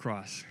walked to the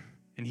cross,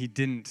 and he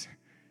didn't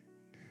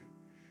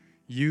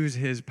use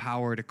his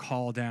power to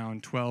call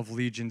down 12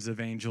 legions of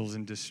angels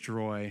and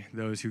destroy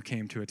those who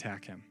came to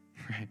attack him,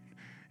 right?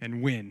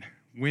 And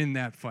win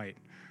that fight.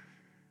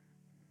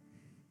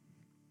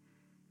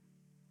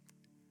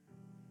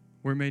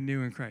 We're made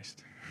new in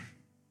Christ.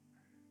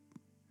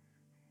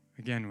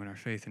 Again, when our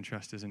faith and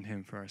trust is in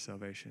him for our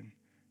salvation,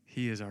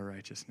 he is our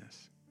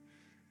righteousness.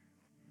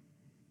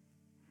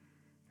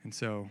 And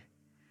so,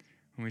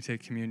 when we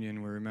take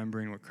communion, we're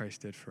remembering what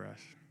Christ did for us.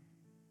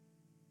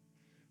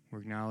 We're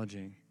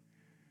acknowledging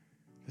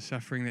the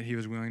suffering that he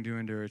was willing to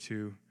endure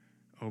to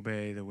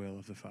obey the will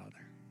of the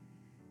Father.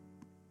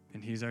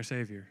 And he's our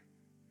Savior,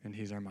 and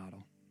he's our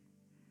model.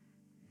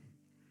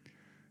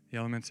 The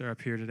elements are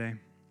up here today.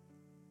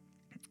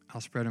 I'll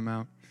spread them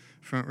out.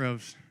 Front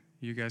rows,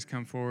 you guys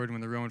come forward.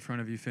 When the row in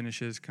front of you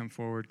finishes, come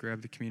forward,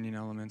 grab the communion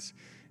elements,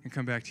 and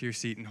come back to your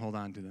seat and hold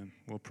on to them.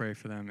 We'll pray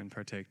for them and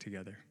partake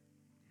together.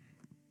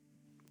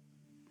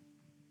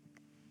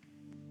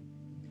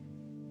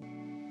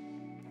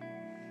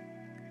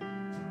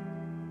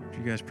 Would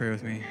you guys pray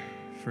with me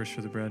first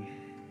for the bread?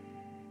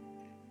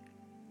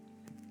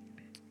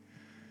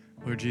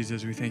 Lord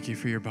Jesus, we thank you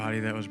for your body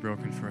that was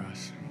broken for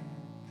us.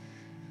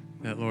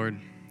 That, Lord,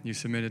 you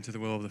submitted to the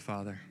will of the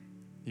Father.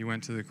 You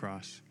went to the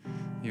cross.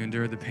 You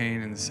endured the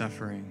pain and the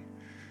suffering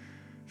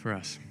for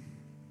us.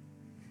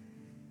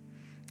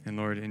 And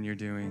Lord, in your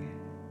doing,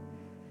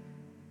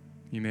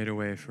 you made a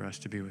way for us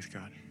to be with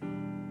God.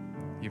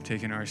 You've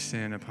taken our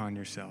sin upon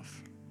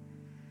yourself.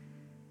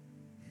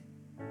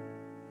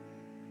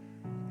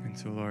 And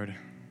so, Lord,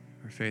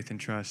 our faith and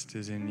trust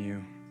is in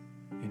you,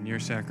 in your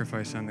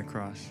sacrifice on the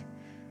cross,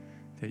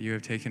 that you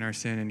have taken our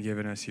sin and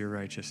given us your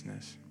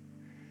righteousness,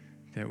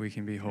 that we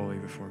can be holy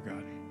before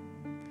God.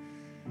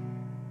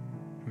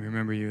 We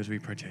remember you as we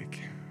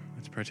partake.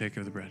 Let's partake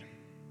of the bread.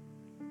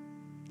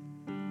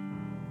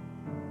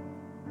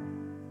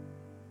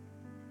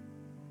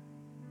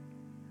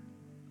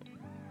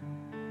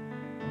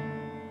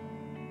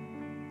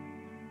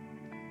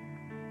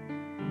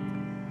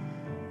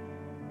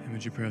 And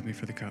would you pray with me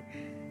for the cup?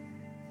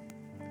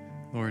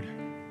 Lord,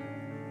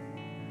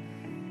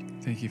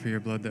 thank you for your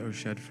blood that was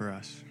shed for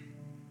us,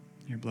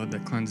 your blood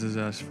that cleanses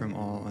us from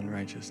all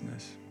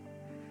unrighteousness.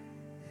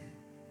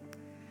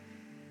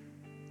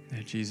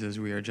 That Jesus,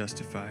 we are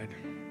justified.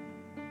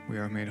 We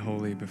are made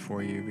holy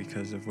before you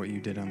because of what you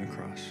did on the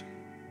cross.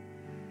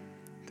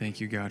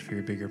 Thank you, God, for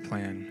your bigger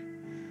plan.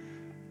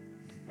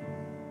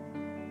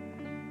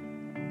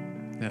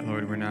 That,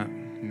 Lord, we're not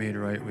made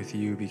right with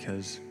you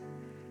because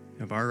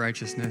of our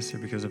righteousness or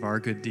because of our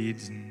good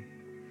deeds,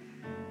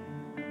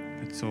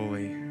 but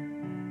solely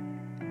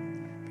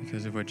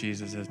because of what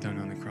Jesus has done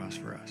on the cross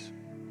for us.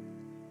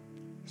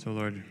 So,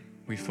 Lord,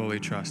 we fully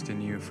trust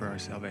in you for our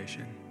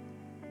salvation,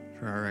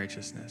 for our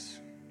righteousness.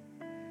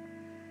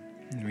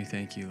 And we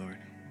thank you, Lord,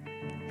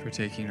 for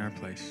taking our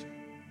place,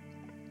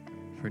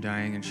 for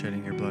dying and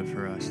shedding your blood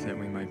for us that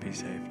we might be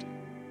saved.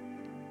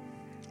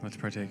 Let's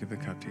partake of the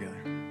cup together.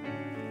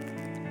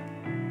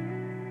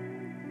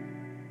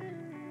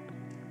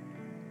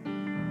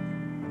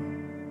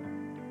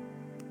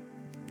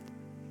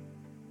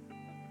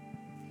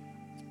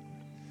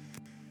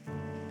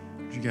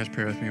 Would you guys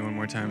pray with me one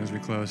more time as we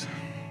close?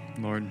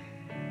 Lord,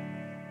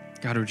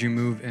 God, would you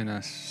move in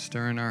us,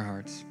 stir in our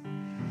hearts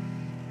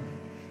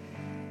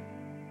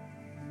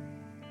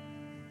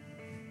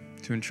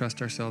to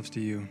entrust ourselves to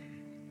you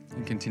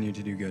and continue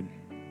to do good.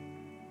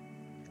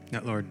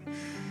 That, Lord,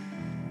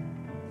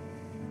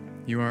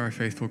 you are our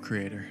faithful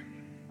creator,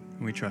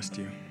 and we trust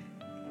you.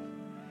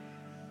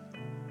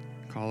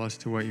 Call us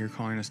to what you're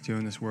calling us to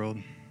in this world.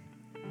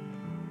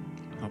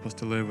 Help us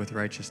to live with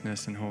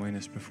righteousness and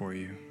holiness before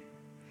you,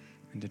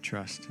 and to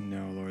trust and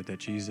know, Lord, that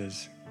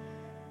Jesus,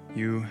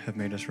 you have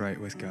made us right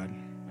with God.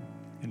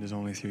 It is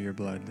only through your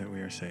blood that we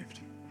are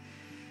saved.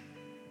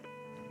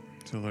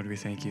 So, Lord, we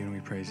thank you and we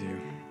praise you.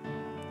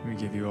 We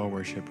give you all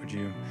worship. Would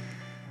you,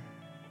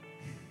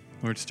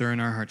 Lord, stir in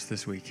our hearts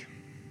this week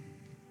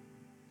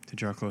to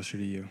draw closer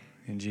to you.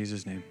 In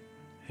Jesus' name,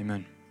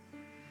 amen.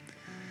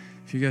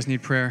 If you guys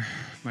need prayer,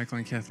 Michael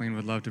and Kathleen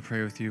would love to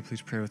pray with you.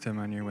 Please pray with them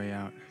on your way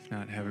out. If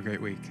not, have a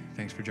great week.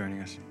 Thanks for joining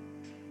us.